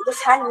 "Quick,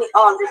 just hand me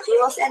all the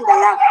jewels and the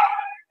lamp."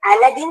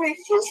 Aladdin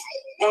refused,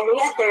 angry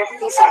at the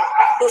refusal.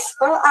 His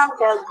cruel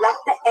uncle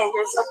blocked the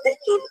entrance of the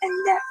cave and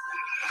left.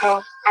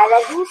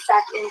 Aladdin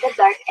sat in the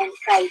dark and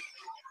cried.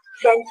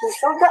 Then he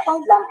saw the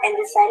old lamp and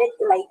decided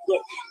to light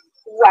it.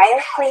 While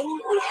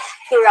cleaning it,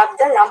 he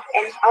rubbed the lamp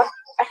and out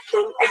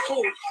came a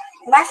genie.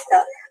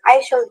 "Master,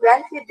 I shall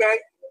grant you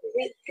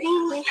three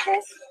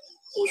wishes,"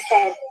 he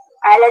said.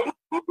 Aladdin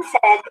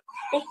said,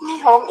 "Take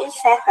me home in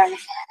seconds."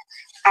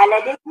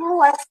 Aladdin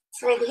was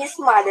with his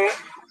mother,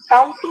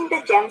 counting the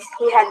gems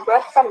he had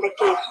brought from the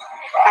cave.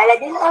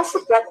 Aladdin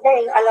also brought the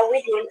ring along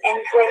with him, and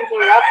when he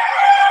rubbed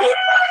it,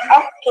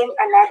 out came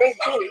another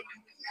genie.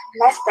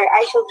 "Master,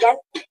 I shall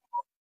grant you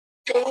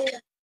three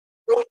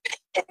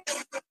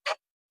wishes,"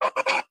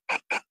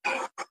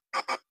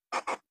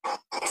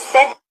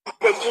 said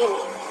the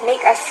genie.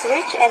 "Make us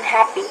rich and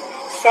happy,"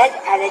 said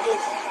Aladdin.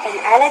 And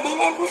Aladdin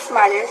and his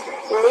mother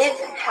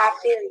lived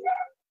happily.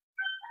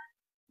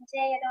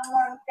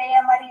 Jayramon Pea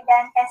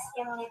Maridan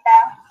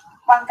Estimnita,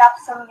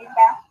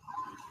 Pangkapsumnita,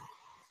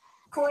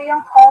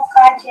 Kuyong Ko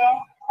Kaje,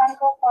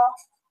 Hanko Ko,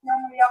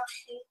 Nung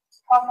Yokshi,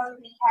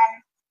 Komulwihan,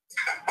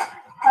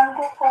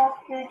 Hanko Ko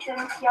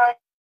Kyujun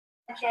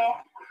Kyoje,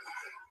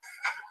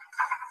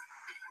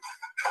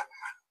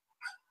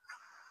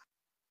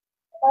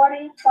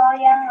 Ori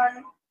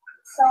Toyangon,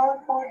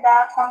 Soul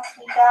Buddha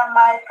Kongsiga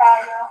Mal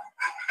tayo,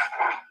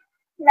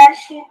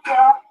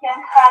 Nashityo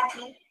Yang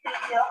Hagi,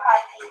 Video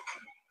Hagi,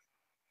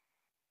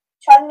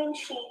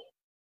 Chonmin-shi,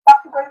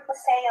 Pakgul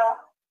Puseo,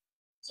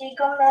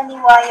 Jigong no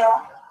Niwayo,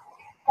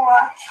 o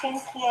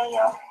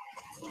Shinkieyo.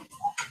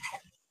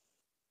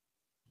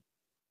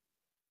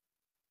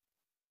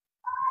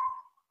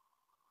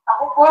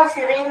 Ako po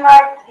si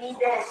Raymart B.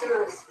 De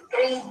Jesus,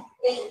 grade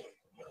 8,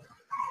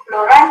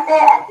 Florante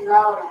at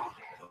Laura.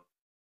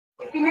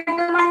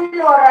 Ipinagdaman ni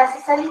Laura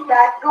sa salita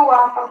at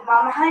gawa ang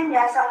pagmamahal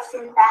niya sa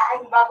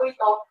kasintahan bago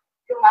ito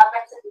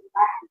lumaban sa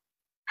timbahan.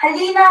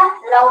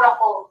 "Halina, Laura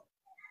ko.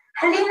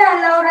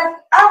 Halina, Laura,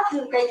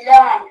 aking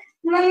kailangan.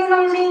 Ngayon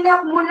ang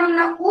linap mo ng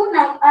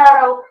naunang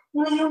araw,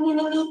 ngayong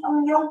hiningi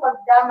ang iyong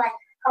pagdamay,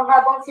 ang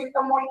habang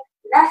sinta mo'y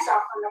nasa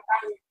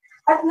kalakayan.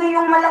 At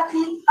ngayong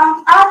malaki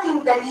ang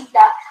aking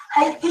dalita,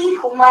 ay di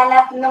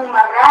humanap ng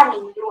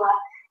maraming luha.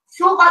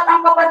 Sukat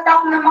ang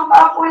kapatak na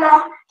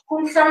makaapula,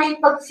 kung sana'y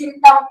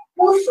pagsintang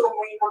puso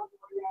mo'y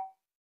magmula.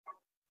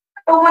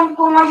 Katawan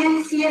ko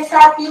ngayon siya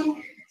sa atin,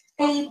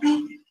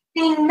 baby,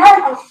 tingnan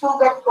ang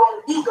sugat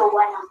kong di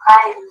gawa ng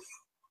kalis.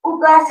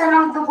 Ugasan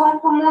ng dugong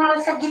kumulo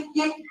sa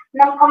gitgit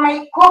ng kamay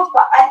ko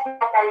paat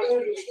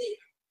mataling lihi."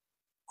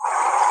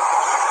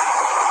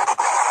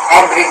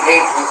 Every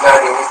great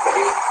wizard in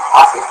history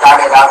has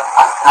started out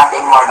as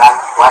nothing more than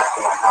what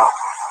we are now.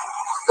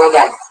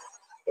 Students,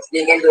 if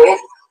they can do it,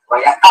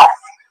 why not us?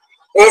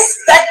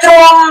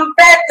 Spectrum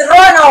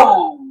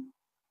Petronum!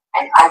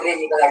 I'm Andre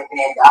Nicolai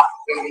Pineda,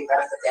 building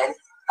Paracetel,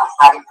 as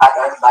Harry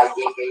Potter by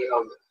J.K.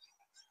 Rowling.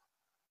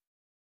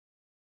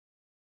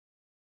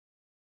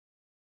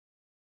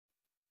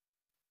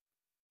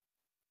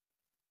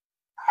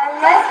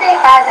 Unmasking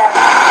Adam.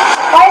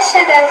 Why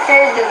should I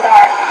fear the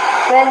dark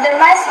when the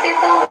masked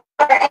people who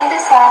are in the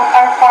sun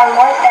are far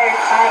more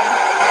terrifying?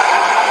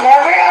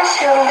 Never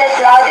assume that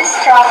loud is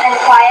strong and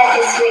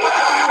quiet is weak.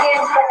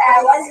 Here's what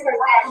I once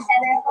forgot,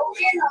 and I hope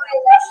you know I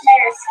lost my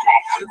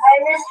respect.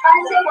 I'm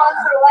responsible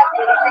for what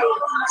I say,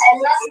 and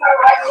not for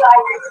what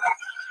others say.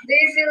 Do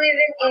you believe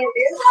in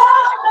evil?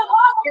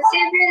 You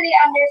severely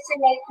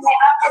underestimate my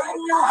apathy,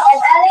 and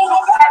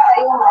aliening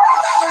Papa.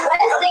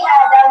 One thing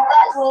Adam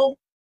taught me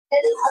that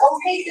it's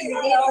okay to be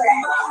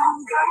different.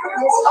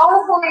 Just own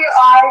who you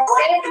are,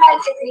 say it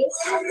like it is,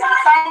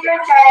 find your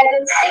tribe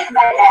and stick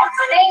by that.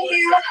 Thank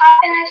you.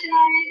 Happy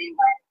National Reading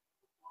Month.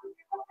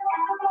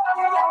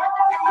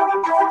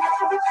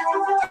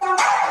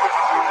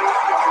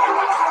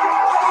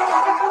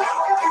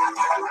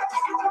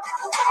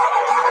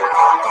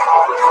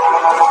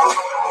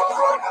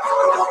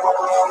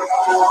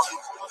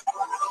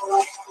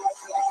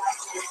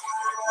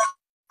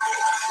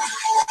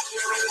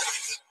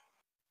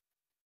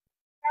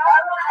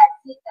 Rama at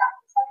Sita,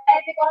 isang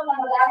epiko na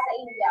mula sa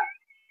India.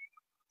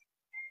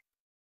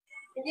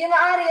 Hindi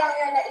maaari ang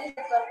iyong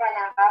naisip o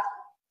panakap,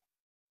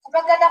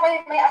 sapagkat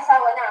ako'y may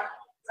asawa na,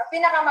 ang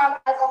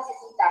pinakamamahal kong si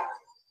Sita.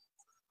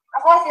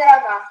 Ako si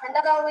Rama, handa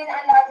gawin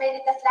ang lahat may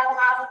ligtas lang ang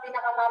aking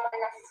pinakamamahal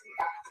na si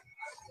Sita.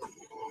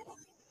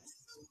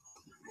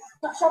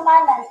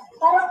 Naksamanan,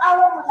 parang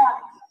awa mo na.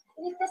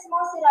 Iligtas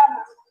mo si Rama.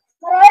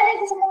 Marahil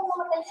gusto mong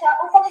mamatay siya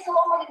upang ikaw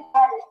ang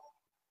maligtas.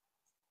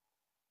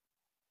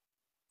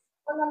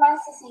 O naman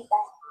si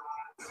Sita.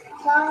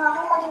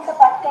 Nangangako maging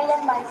tapat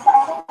kailanman sa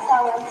aking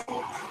asawa si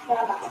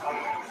Rama.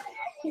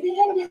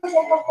 Hindi ko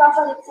siya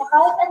pagpapalit sa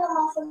kahit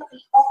anumang salapi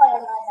o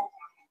kayamanan.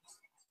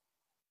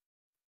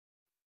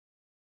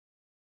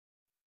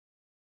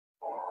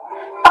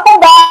 Ako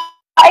ba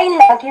ay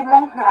lagi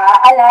mong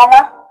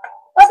naaalala?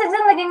 O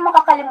sadyang naging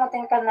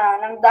makakalimutan ka na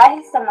nang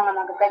dahil sa mga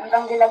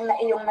magagandang dilag na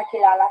iyong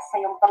nakilala sa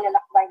iyong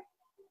paglalakbay?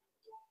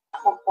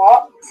 Ako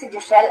po, si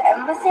Joshelle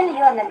M.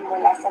 Basilio,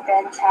 nagmula sa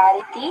Grand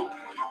Charity,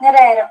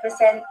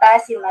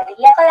 nare-representa si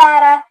Maria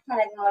Clara, na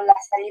nagmula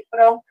sa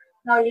librong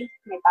Noli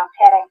Me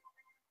Tangere.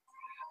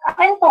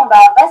 Akin pong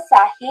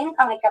babasahin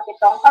ang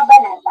ikapitong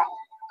kabanata.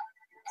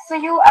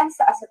 Suyuan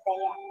sa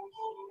azotea.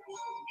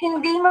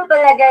 Hindi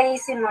mapalagay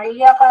si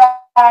Maria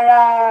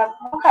Clara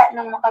buka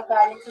nang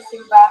makagaling sa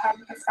simbahan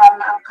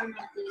kasama ang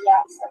kanyang tiya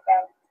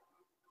Isabel.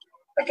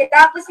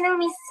 Pagkatapos ng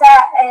misa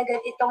ay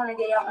agad itong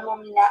nagayang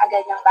umumina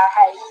agad ng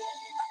bahay.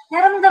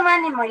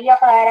 Naramdaman ni Maria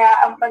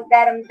Clara ang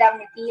pagdaramdam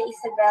ni Tia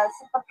Isabel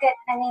sapagkat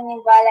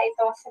naniniwala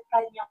ito sa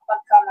kanyang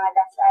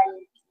pagkamadasal.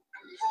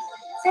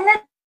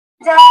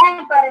 Sinadya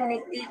niya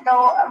parinig dito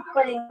ang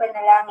huling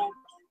panalangin.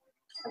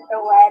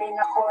 Pagtawarin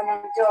ako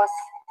ng Diyos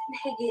na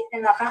higit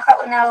na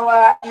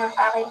nakakaunawa ng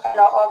aking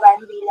kalooban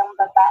bilang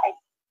babae.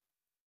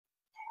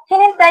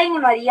 Hinintay ni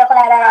Maria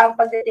Clara ang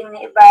pagdating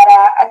ni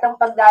Ibarra at ang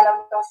pagdalaw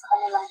nito sa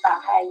kanilang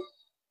bahay.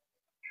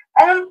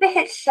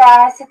 Alumpihit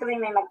siya si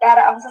tuwing may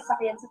magdaraang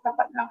sasakyan sa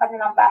tapat ng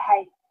kanilang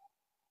bahay.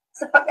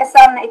 Sa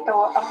pag-asam na ito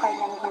ang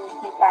kanyang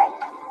hinihintay.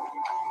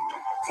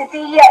 Si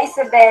Tia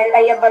Isabel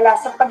ay abala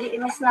sa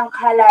pag-iimis ng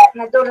kahala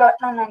na dulot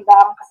ng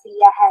nandaang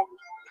kasiyahan.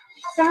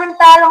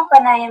 Samantalang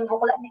panay ang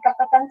buklat ni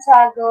Kapitan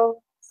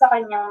Tiago sa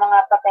kanyang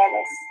mga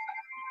papeles.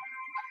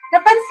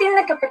 Napansin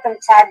na Kapitan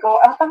Tiago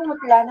ang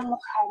pagmutla ng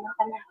mukha ng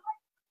anak.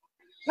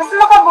 Mas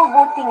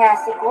makabubuti nga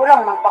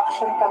sigurong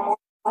magbakasyon ka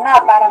muna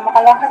para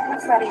makalakad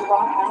ng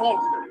sariwang hangin.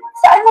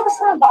 Saan mo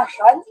gusto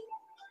magbakasyon?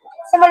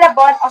 Sa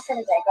Malabon o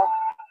San Diego?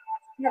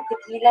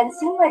 Nagtigilan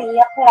si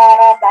Maria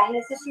Clara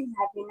dahil sa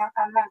sinabi ng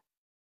ama.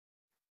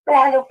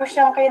 Lalo pa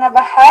siyang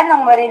kinabahan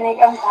nang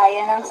marinig ang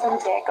bayan ng San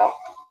Diego.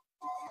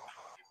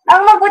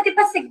 Ang mabuti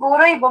pa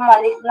siguro ay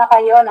bumalik na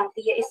kayo ng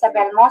Tia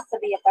Isabel mo sa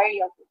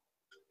Beaterio.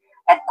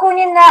 At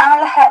kunin na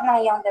ang lahat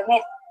ng iyong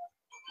damit.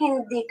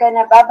 Hindi ka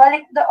na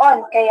babalik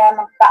doon, kaya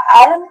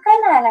magpaalam ka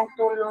na ng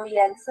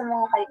tuluyan sa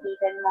mga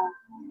kaibigan mo.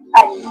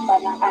 Alita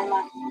ng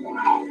ama.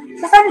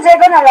 Sa San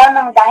Diego na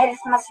lamang dahil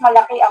mas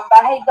malaki ang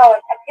bahay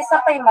doon at isa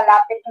pa'y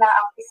malapit na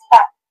ang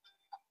pista.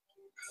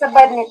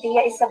 Sabad ni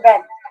Tia Isabel.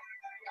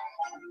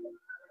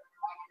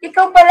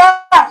 Ikaw pala,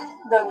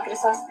 Don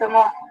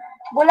Crisostomo.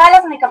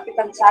 Bulalas ni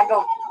Kapitan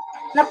Tiago.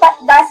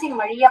 Napatda si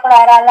Maria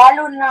Clara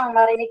lalo nang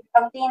marinig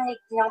ang tinig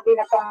ng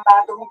binatong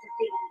bagong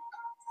titig.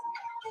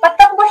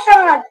 Patakbo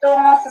siyang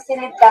nagtungo sa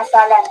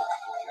silid-dasalan.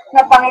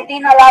 Napangiti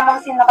na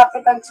lamang si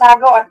Kapitan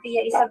Tiago at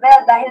Tia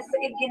Isabel dahil sa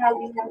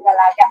iginawin ng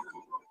dalaga.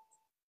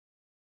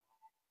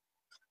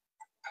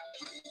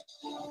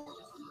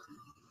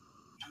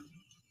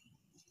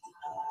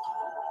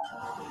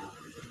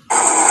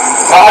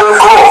 Mahal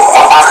ko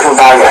ang aking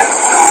bayan.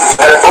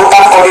 Dahil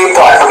utang ko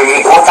rito ay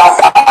magiging utang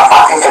pa ang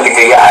aking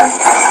kaligayaan.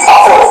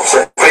 Ako, si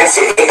Prince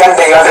Ikan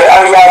de Yonder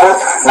Ariabot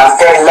ng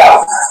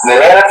Terlao,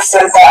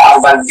 nire-representa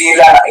ang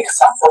bandila ng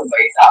ikasampung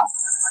baitang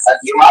at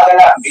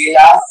gumaganap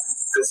bilang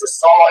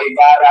Crisostomo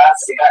Ibarra,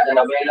 sikat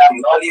na nobelang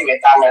Noli Me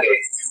Tangere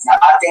ng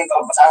ating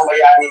pagbasang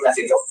bayani na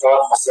si Dr.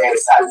 Jose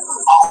Rizal.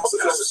 Ako si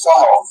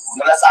Crisostomo,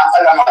 mula sa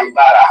angkal ng mga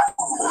Ibarra.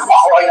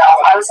 Ako ay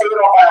nakapaan sa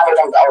Europa ng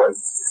 7 taon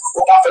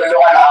upang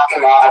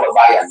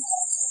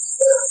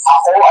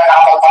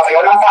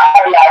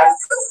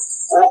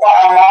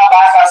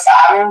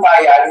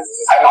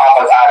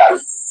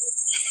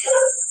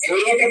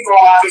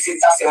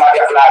bisita si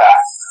Maria Clara.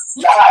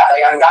 Lahat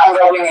ay hanggang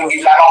gawin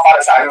hindi lamang para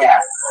sa kanya,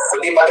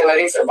 kundi pati na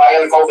rin sa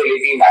bayan ko,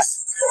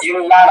 Pilipinas.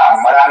 Yun lamang,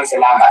 maraming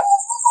salamat.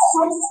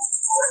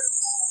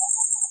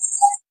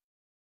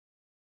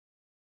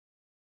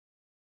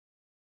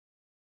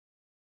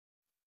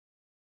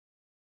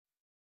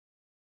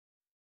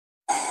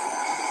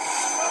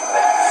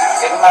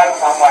 Sinmay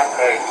someone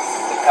great,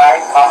 the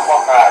kind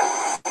Pampokal,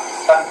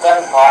 Tantan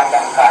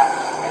Moandakan.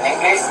 In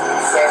English,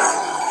 it says,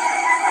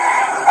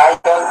 I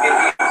don't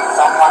believe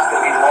someone to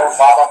be more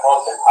powerful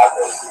than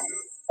others.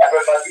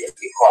 Everybody is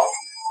equal.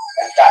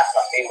 And that's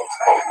my famous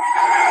quote.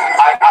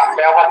 I am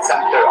Bewan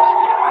Center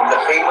in the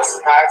famous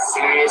card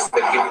series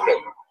The Gifted.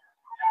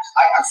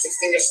 I am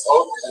 16 years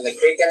old and a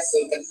grade 10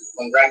 student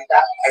from Rangta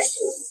High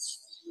School.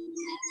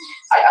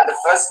 I am the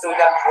first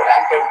student who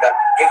entered the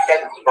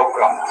Gifted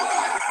program.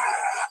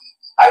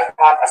 I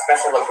have a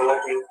special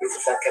ability which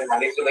is I can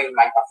manipulate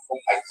mind of whom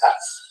I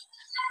touch.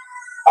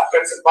 A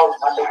principal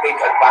want to take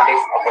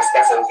advantage of a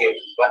special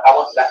gift, but I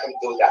won't let him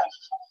do that.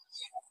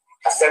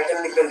 I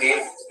certainly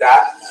believe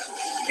that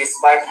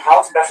despite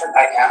how special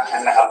I am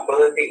and my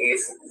ability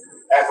is,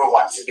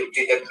 everyone should be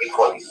treated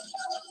equally.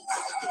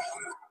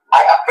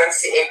 I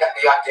appreciate that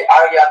the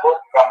area book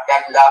from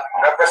Lab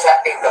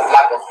representing the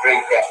flag of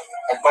Great Death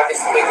and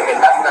participating in the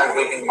National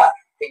Reading Month.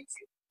 Thank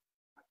you.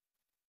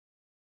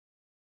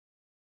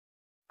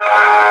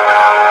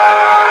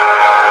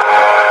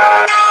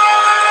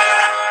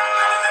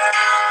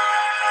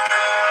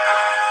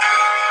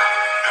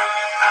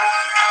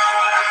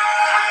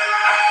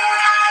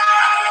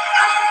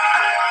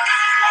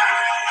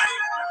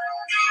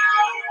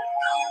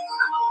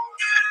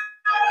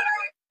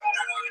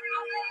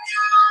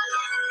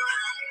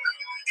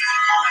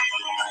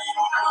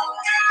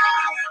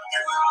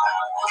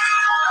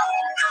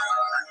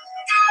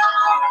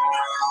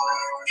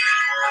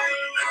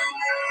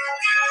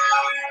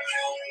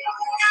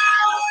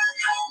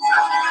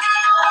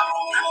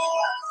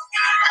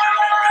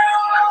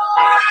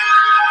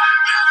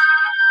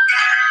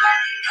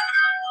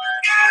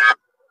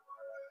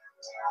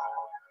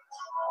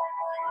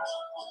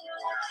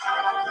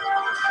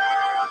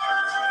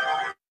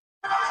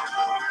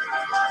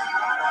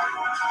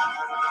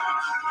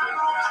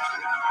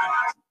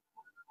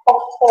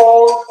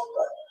 Old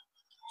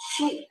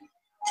sheep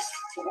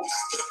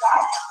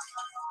mystified.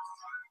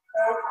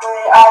 Her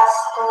eyes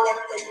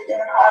collected in the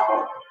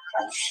harbor,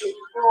 and she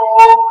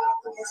rolled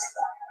to the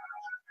sky.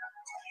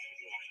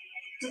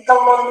 The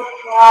lonely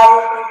cry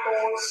of her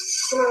voice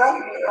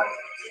surrender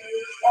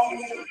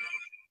and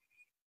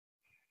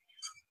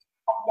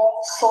among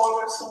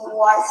soldiers and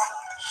wives,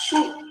 she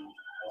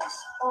was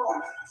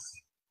alone.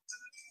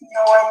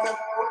 No one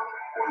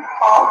would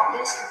have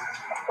this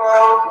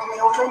girl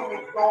woven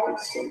with gold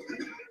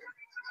safety.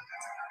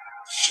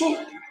 She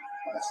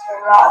was the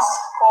last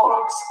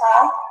colored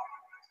sky,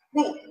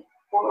 the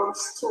world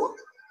stood.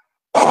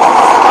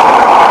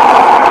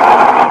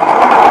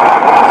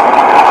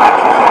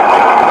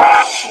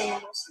 She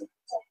was the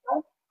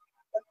temple,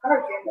 the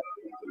guardian of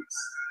the peace.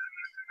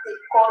 They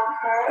called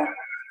her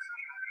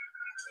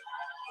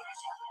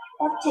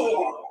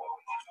Athena.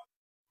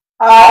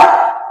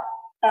 I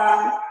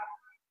am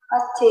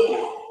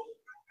Athena,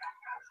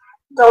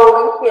 the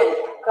Olympian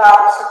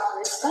goddess of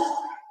wisdom,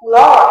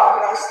 law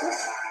and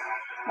justice,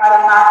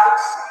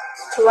 mathematics,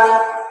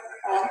 strength,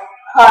 and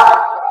heart.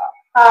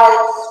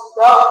 I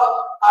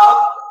spoke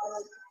out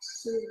and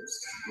choose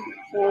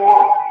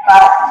before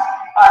battle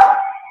art,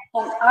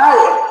 and I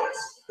am his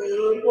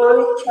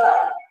favorite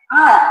child.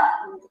 I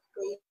am the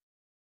great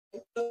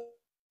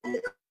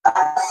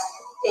goddess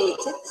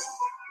agents.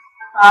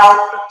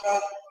 I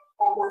protect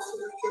all those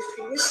who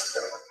choose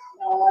wisdom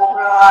over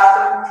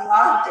other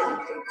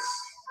mountain things.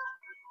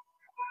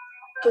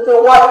 To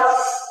the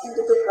whites and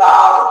to the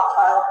brown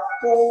are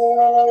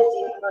two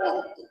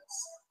different things.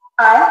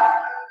 I,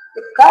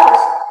 the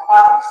goddess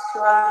of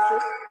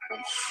strategy,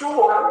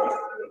 ensure the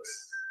tricks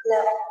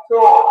left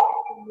door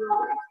to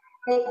you.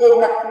 It did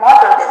not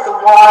matter that the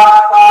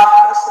wild path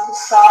was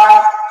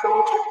beside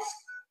Trojans.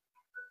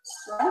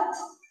 Strength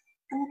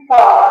and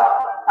power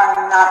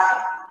are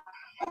nothing.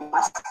 You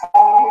must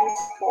always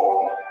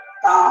fall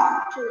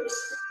down to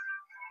wisdom.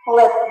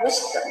 Let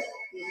wisdom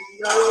be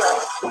your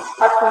way.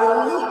 A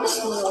tree is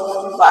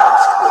known by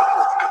its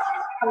fruit.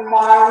 A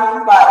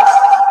mind by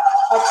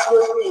its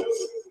good deeds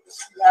is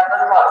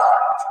never lost.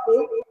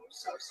 Faith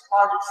serves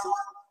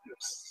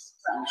policies,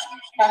 friendship,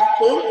 and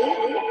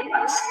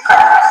faith is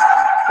kindness.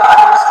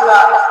 God is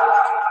love.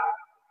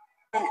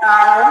 And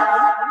I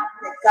am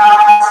the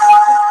goddess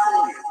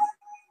of faith.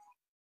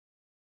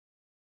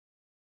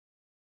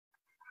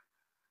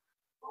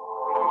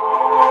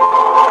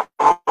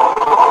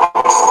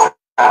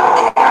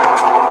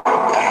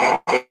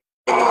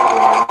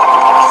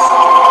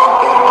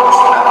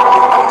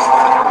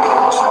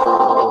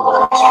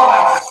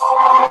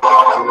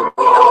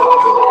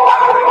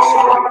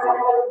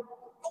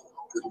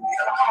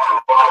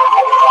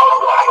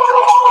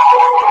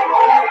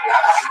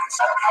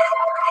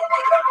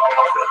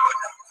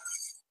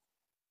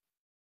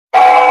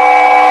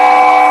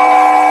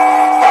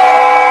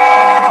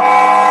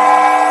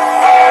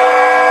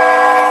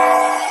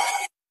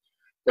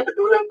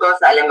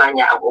 Paalaman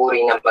niya ang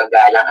uri ng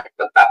paggalang at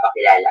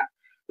pagpapakilala.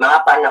 Mga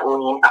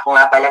panauhin, ako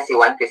nga pala si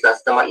Juan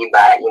Crisostomo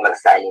Ibarra y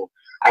Magsaling,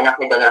 anak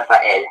ni Don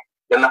Rafael,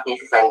 lumaki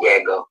sa San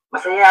Diego.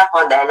 Masaya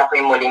ako dahil ako'y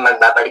muling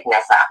magbabalik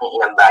na sa aking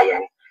inang bayan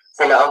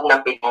sa loob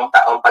ng 7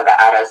 taong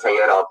pag-aaral sa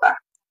Europa.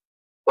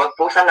 Huwag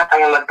po sana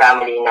kayong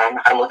magkamali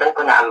na nakalimutan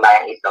ko na ang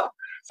bayang ito.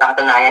 Sa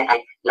katunayan ay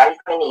lagi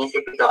ko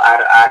iniisip ito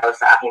araw-araw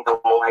sa aking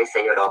pamumuhay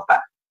sa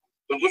Europa.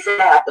 Higit sa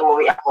lahat,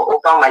 umuwi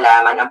ako upang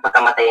malaman ang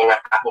pagkamatay ng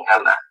aking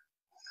ama.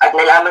 At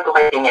nalaman ko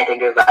kay Teniente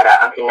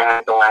Guevara ang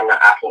kinahantungan ng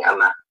aking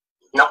ama.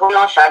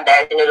 Nakulong siya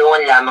dahil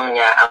tinulungan lamang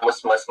niya ang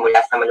musmos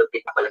mula sa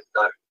malupit na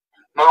kolektor.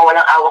 Mga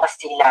walang awa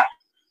Kastila.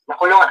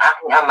 Nakulong ang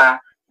aking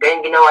ama, gayon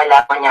ginawa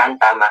lamang niya ang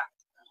tama.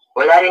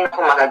 Wala rin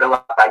akong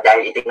magagawa pa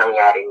dahil ito'y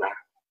nangyari na.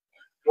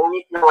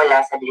 Ngunit nawala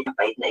sa dilim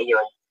pait na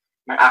iyon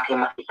nang aking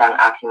makita ang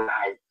aking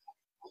mahal.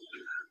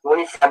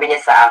 Ngunit sabi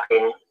niya sa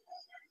akin,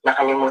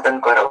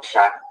 nakalimutan ko raw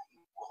siya.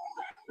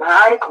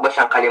 Maaari ko ba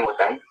siyang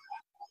kalimutan?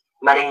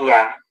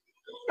 Maria,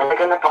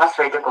 talagang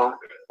napakaswerte ko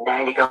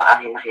dahil ikaw ang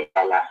aking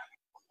nakilala.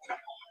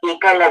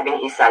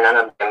 Ika-11 ng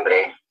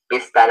Nobyembre,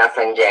 pista ng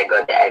San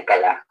Diego de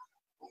Alcala.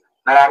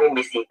 Maraming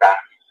bisita.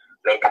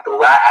 May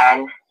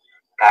katuwaan,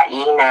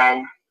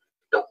 kainan,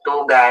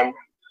 tugtugan,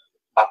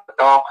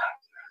 paputok,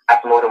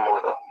 at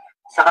muro-muro.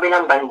 Sa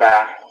kabilang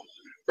banda,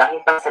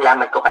 laking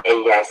pasalamat ko kay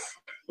Elias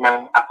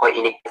nang ako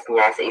iligtas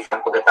niya sa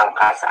isang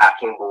pugatangka sa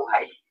aking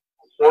buhay.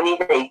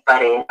 Ngunit naig pa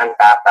rin ang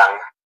tapang.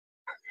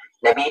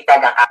 Nabitag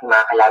ang aking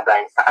mga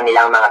kalaban sa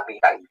kanilang mga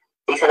bitag.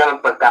 Sa isa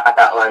namang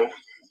pagkakataon,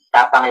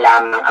 tapang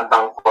lamang ang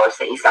bangko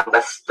sa isang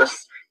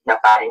bastos na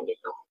paring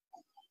ito.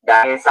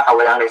 Dahil sa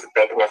kawalang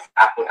respeto niya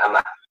sa aking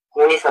ama.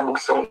 Ngunit sa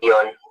bugsong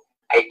iyon,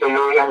 ay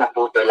tuluyang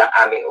naputol ang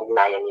aming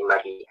ugnayan ni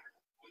Maria.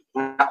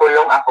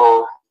 Nakulong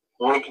ako,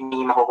 ngunit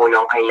hindi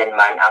makukulong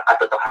kailanman ang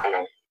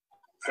katotohanan.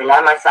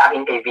 Salamat sa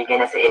aking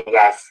kaibigan na si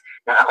Elias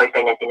nang ako'y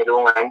kanyang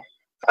tinulungan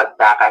sa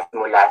pagtakas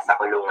mula sa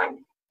kulungan.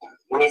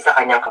 Ngunit sa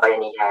kanyang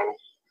kabayanihan,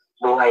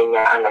 buhay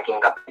niya ang naging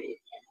kapalit.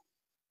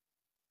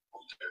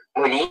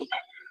 Muli,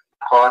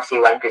 ako si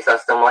Juan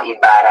Crisostomo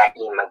Ibarra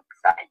y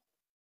Magsaling.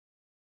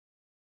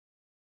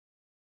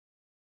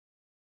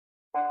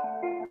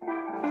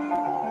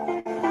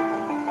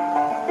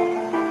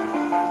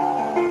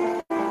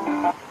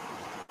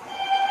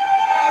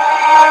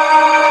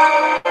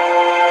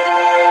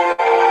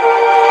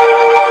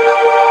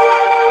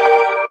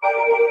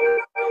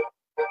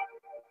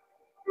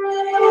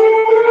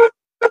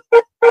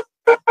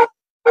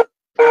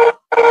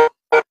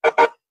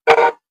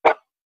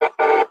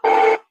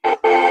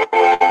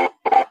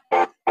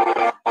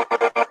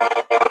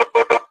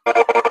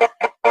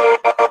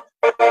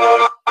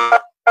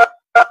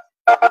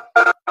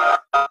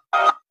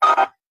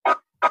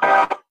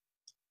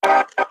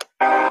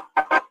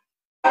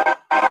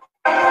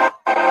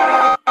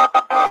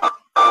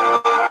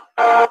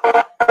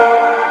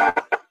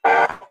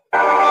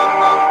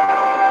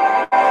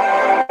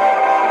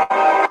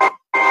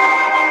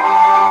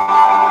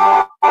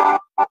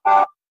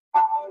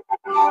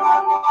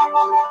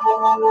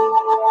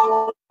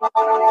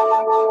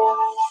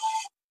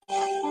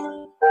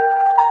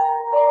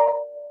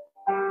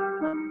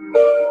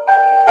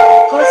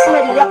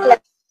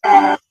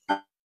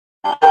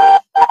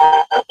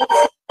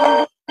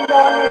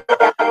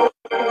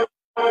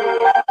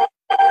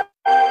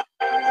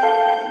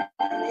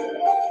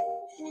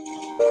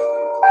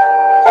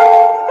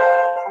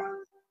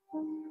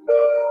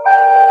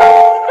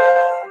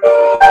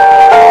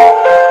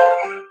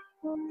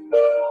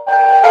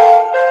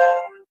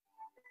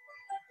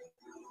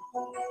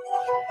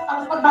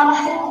 Ang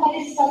pagmamahal ko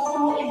kay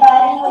Crisostomo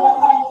Ibarra walang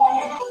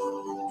pangalanan.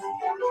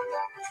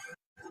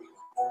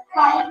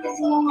 Kahit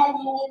kasi yung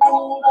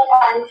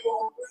paniniwalaan ko,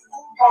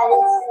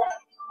 galing sila.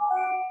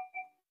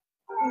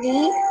 Di,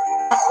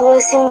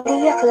 ako si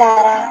Maria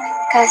Clara,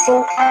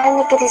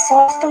 kasintahan ni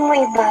Crisostomo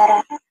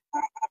Ibarra.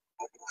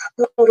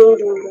 Hanggang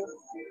dulo.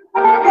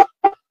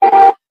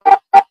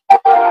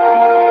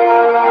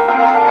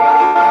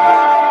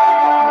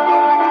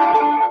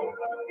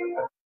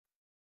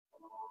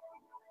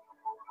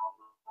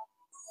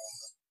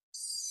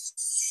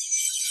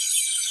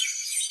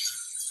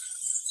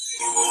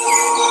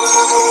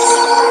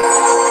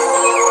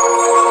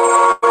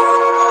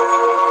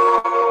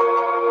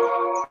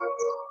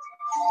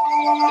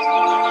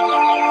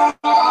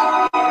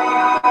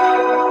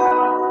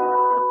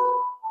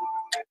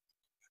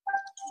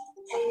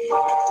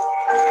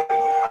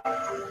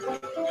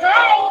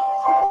 Hi!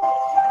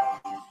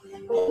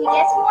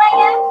 Yes, who I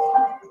am?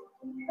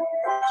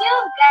 You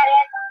got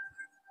it.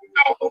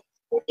 I'm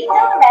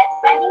little red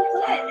riding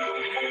hood.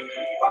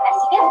 As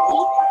you can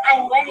see,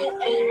 I'm wearing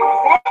a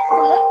red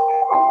hood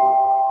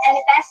and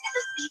a basket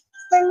of seeds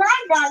for my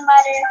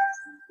grandmother.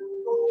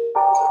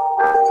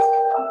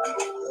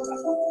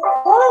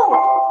 Oh,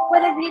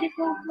 what a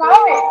beautiful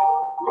flower.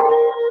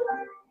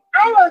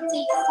 I will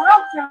take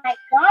some for my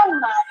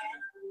grandmother.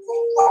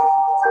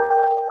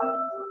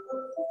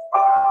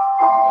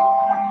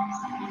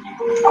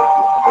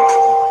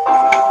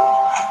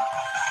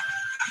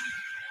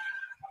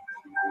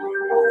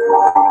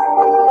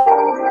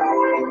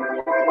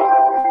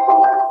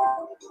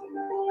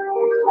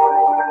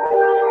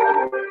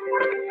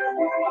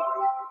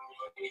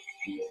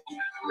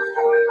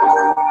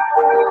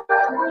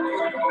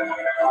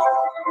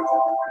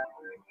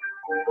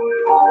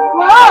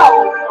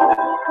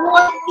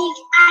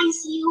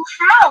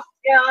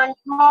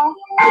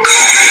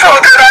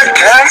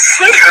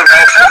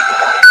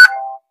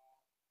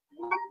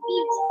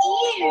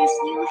 pictures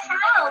you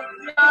have,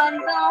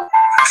 Rondo?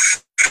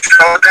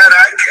 So that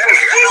I can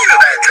hear you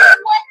better.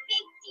 What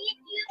big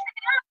teeth you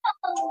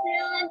have,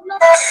 Rondo?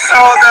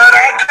 So that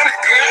I can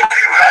hear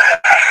you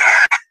better.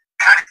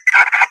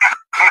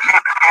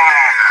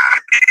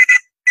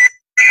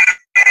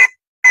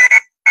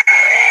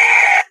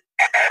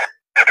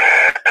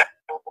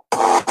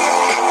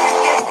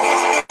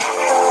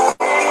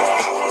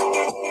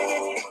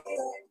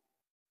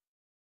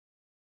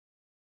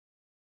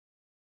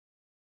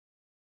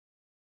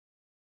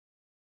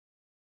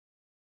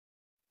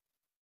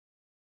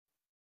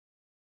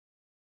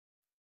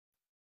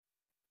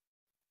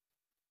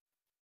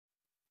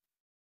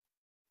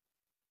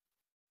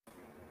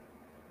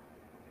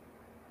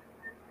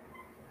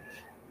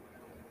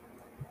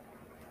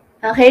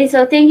 Okay,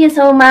 so thank you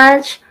so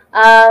much,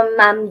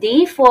 Ma'am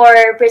D, for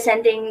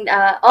presenting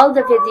all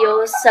the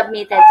videos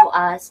submitted to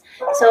us.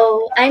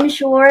 So I'm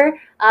sure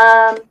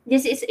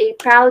this is a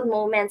proud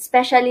moment,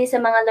 especially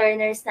sa mga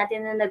learners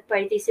natin na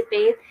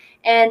nag-participate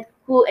and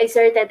who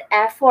exerted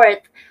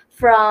effort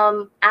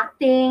from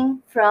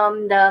acting,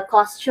 from the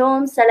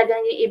costumes.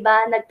 Talagang yung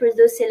iba,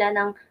 nag-produce sila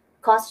ng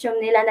costume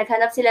nila,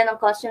 naghanap sila ng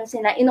costumes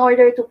nila in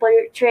order to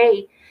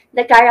portray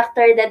the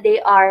character that they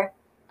are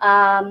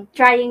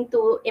trying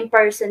to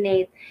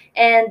impersonate.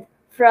 And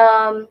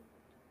from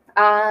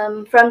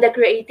the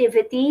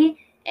creativity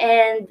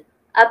and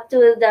up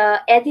to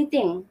the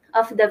editing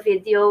of the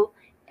video,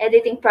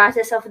 editing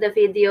process of the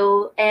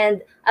video,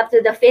 and up to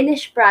the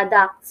finished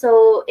product.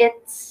 So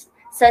it's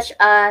such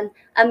an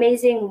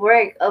amazing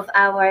work of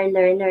our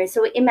learners.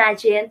 So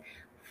imagine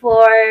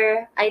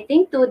for, I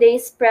think, 2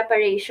 days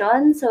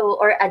preparation, so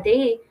or a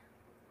day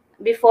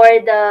before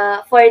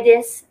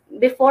this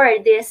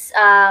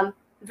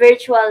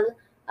virtual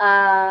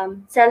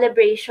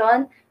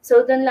celebration.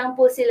 So doon lang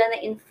po sila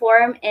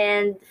na-inform,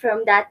 and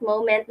from that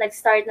moment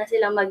nag-start na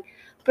sila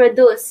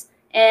mag-produce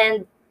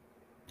and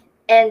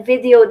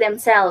video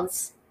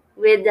themselves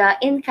with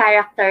in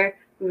character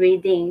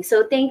reading.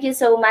 So thank you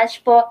so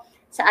much po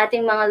sa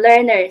ating mga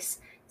learners.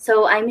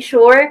 So I'm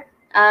sure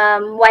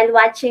while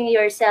watching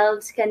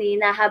yourselves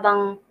kanina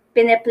habang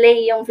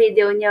pine-play yung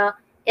video nyo,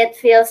 it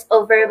feels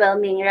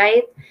overwhelming,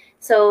 right?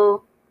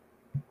 So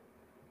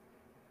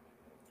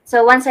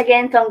once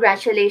again,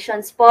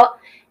 congratulations po.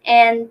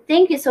 And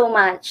thank you so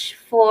much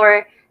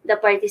for the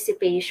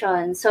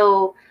participation.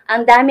 So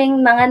ang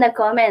daming mga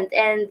nag-comment,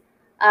 and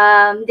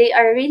they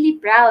are really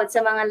proud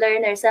sa mga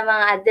learners, sa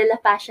mga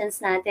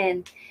Dplhs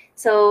natin.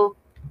 So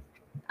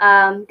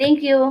thank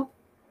you.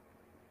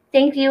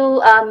 Thank you,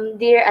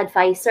 dear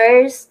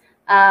advisors,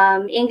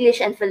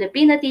 English and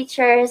Filipino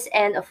teachers,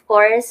 and of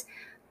course,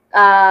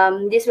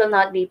 this will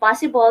not be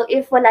possible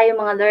if wala yung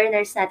mga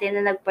learners natin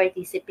na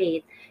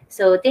nag-participate.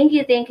 So thank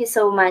you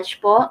so much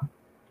po.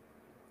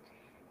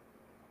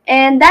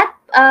 And that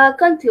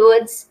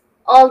concludes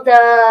all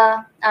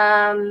the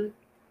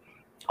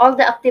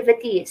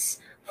activities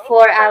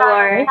for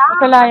our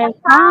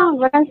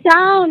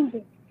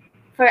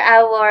for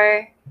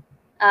our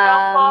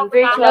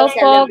virtual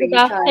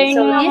celebration.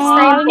 So this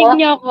time po,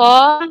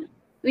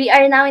 we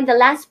are now in the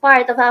last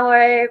part of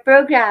our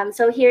program.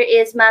 So here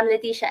is Ma'am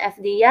Leticia F.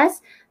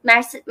 Diaz,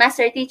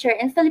 Master Teacher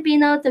in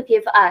Filipino, to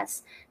give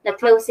us the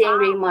closing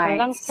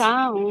remarks.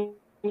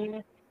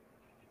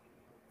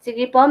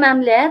 Sige po,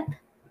 Ma'am Let.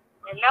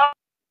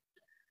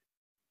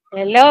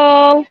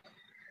 Hello.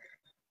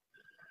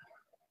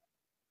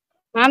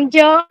 Ma'am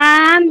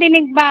Joanne,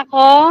 dinig ba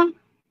ako?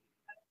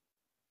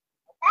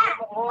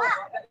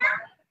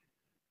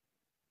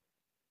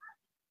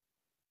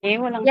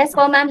 Walang... Yes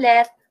po, Ma'am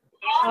Let.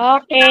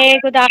 Okay,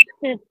 good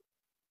afternoon.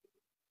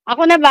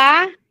 Ako na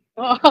ba?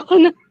 Ako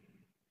na.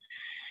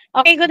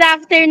 Okay, good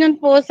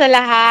afternoon po sa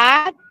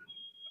lahat.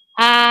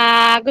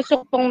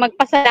 Gusto ko pong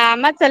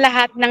magpasalamat sa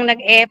lahat ng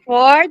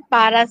nag-effort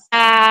para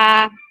sa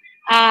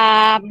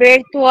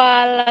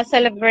virtual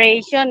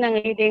celebration ng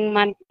Reading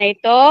Month na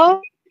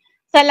ito.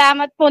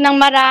 Salamat po ng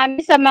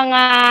marami sa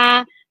mga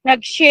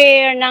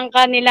nag-share ng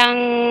kanilang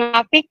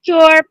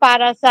picture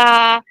para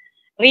sa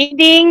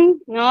reading,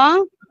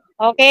 no?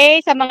 Okay,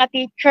 sa mga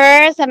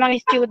teachers, sa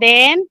mga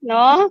student,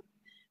 no?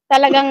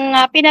 Talagang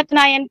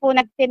pinatunayan po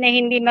natin na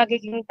hindi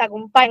magiging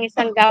tagumpay ang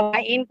isang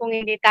gawain kung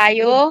hindi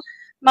tayo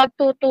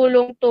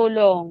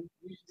magtutulong-tulong.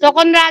 So,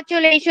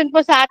 congratulations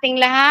po sa ating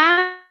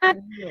lahat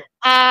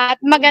at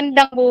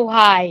magandang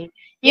buhay.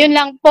 Yun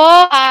lang po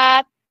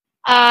at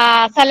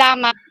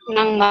salamat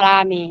ng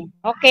marami.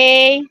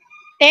 Okay?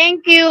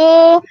 Thank you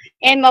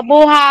and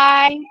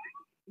mabuhay.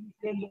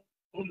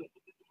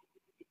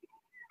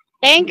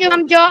 Thank you,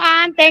 Ma'am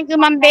Joanne. Thank you,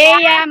 Ma'am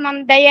Bea,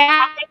 Ma'am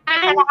Dayan.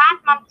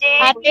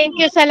 At thank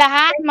you sa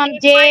lahat, Ma'am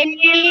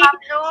Jenny,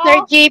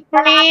 Sir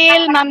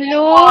Jipril, Ma'am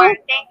Lou,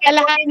 sa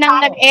lahat ng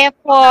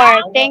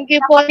nag-effort. Thank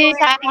you po din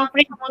sa ating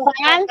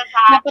principal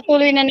na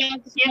patuloy na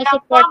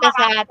nagsusuporta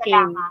sa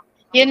atin.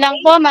 Yun lang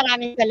po,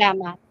 maraming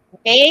salamat.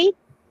 Okay?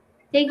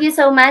 Thank you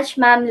so much,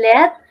 Ma'am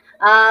Let.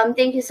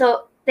 Thank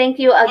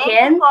you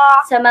again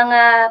sa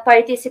mga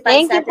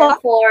participants natin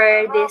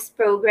for this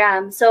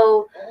program.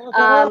 So,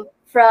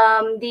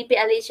 from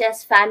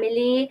Dplhs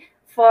family,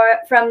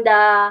 from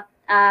the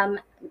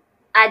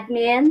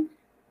admin,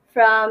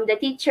 from the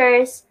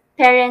teachers,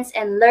 parents,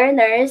 and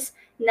learners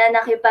na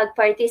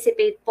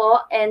nakipag-participate po,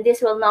 and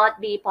this will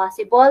not be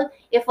possible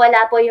if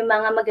wala po yung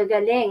mga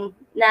magagaling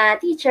na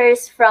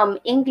teachers from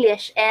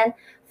English and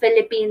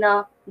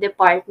Filipino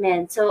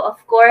department. So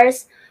of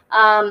course,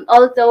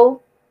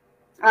 although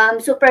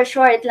super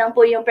short lang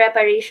po yung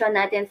preparation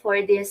natin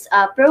for this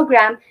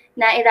program,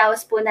 na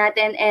iraos po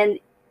natin, and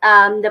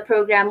the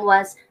program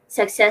was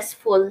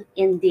successful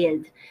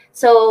indeed.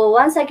 So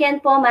once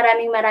again po,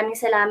 maraming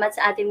salamat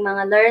sa ating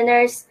mga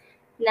learners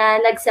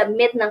na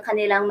nag-submit ng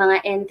kanilang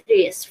mga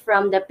entries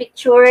from the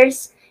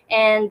pictures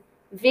and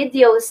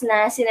videos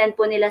na sinend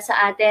po nila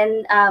sa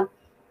atin.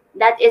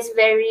 That is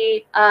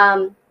very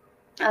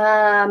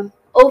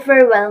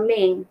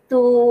overwhelming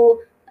to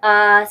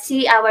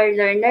see our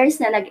learners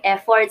na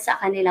nag-effort sa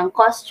kanilang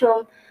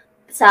costume,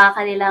 sa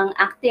kanilang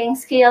acting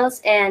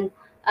skills, and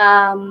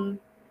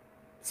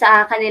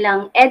sa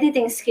kanilang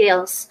editing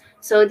skills.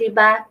 So, di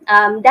ba,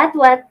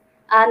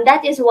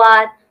 that is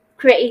what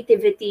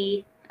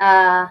creativity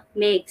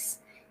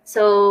makes.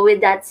 So,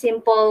 with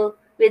simple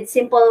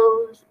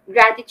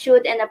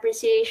gratitude and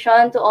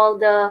appreciation to all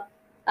the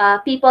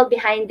people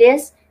behind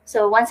this.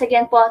 So, once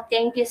again po,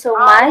 thank you so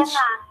much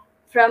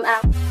from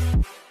our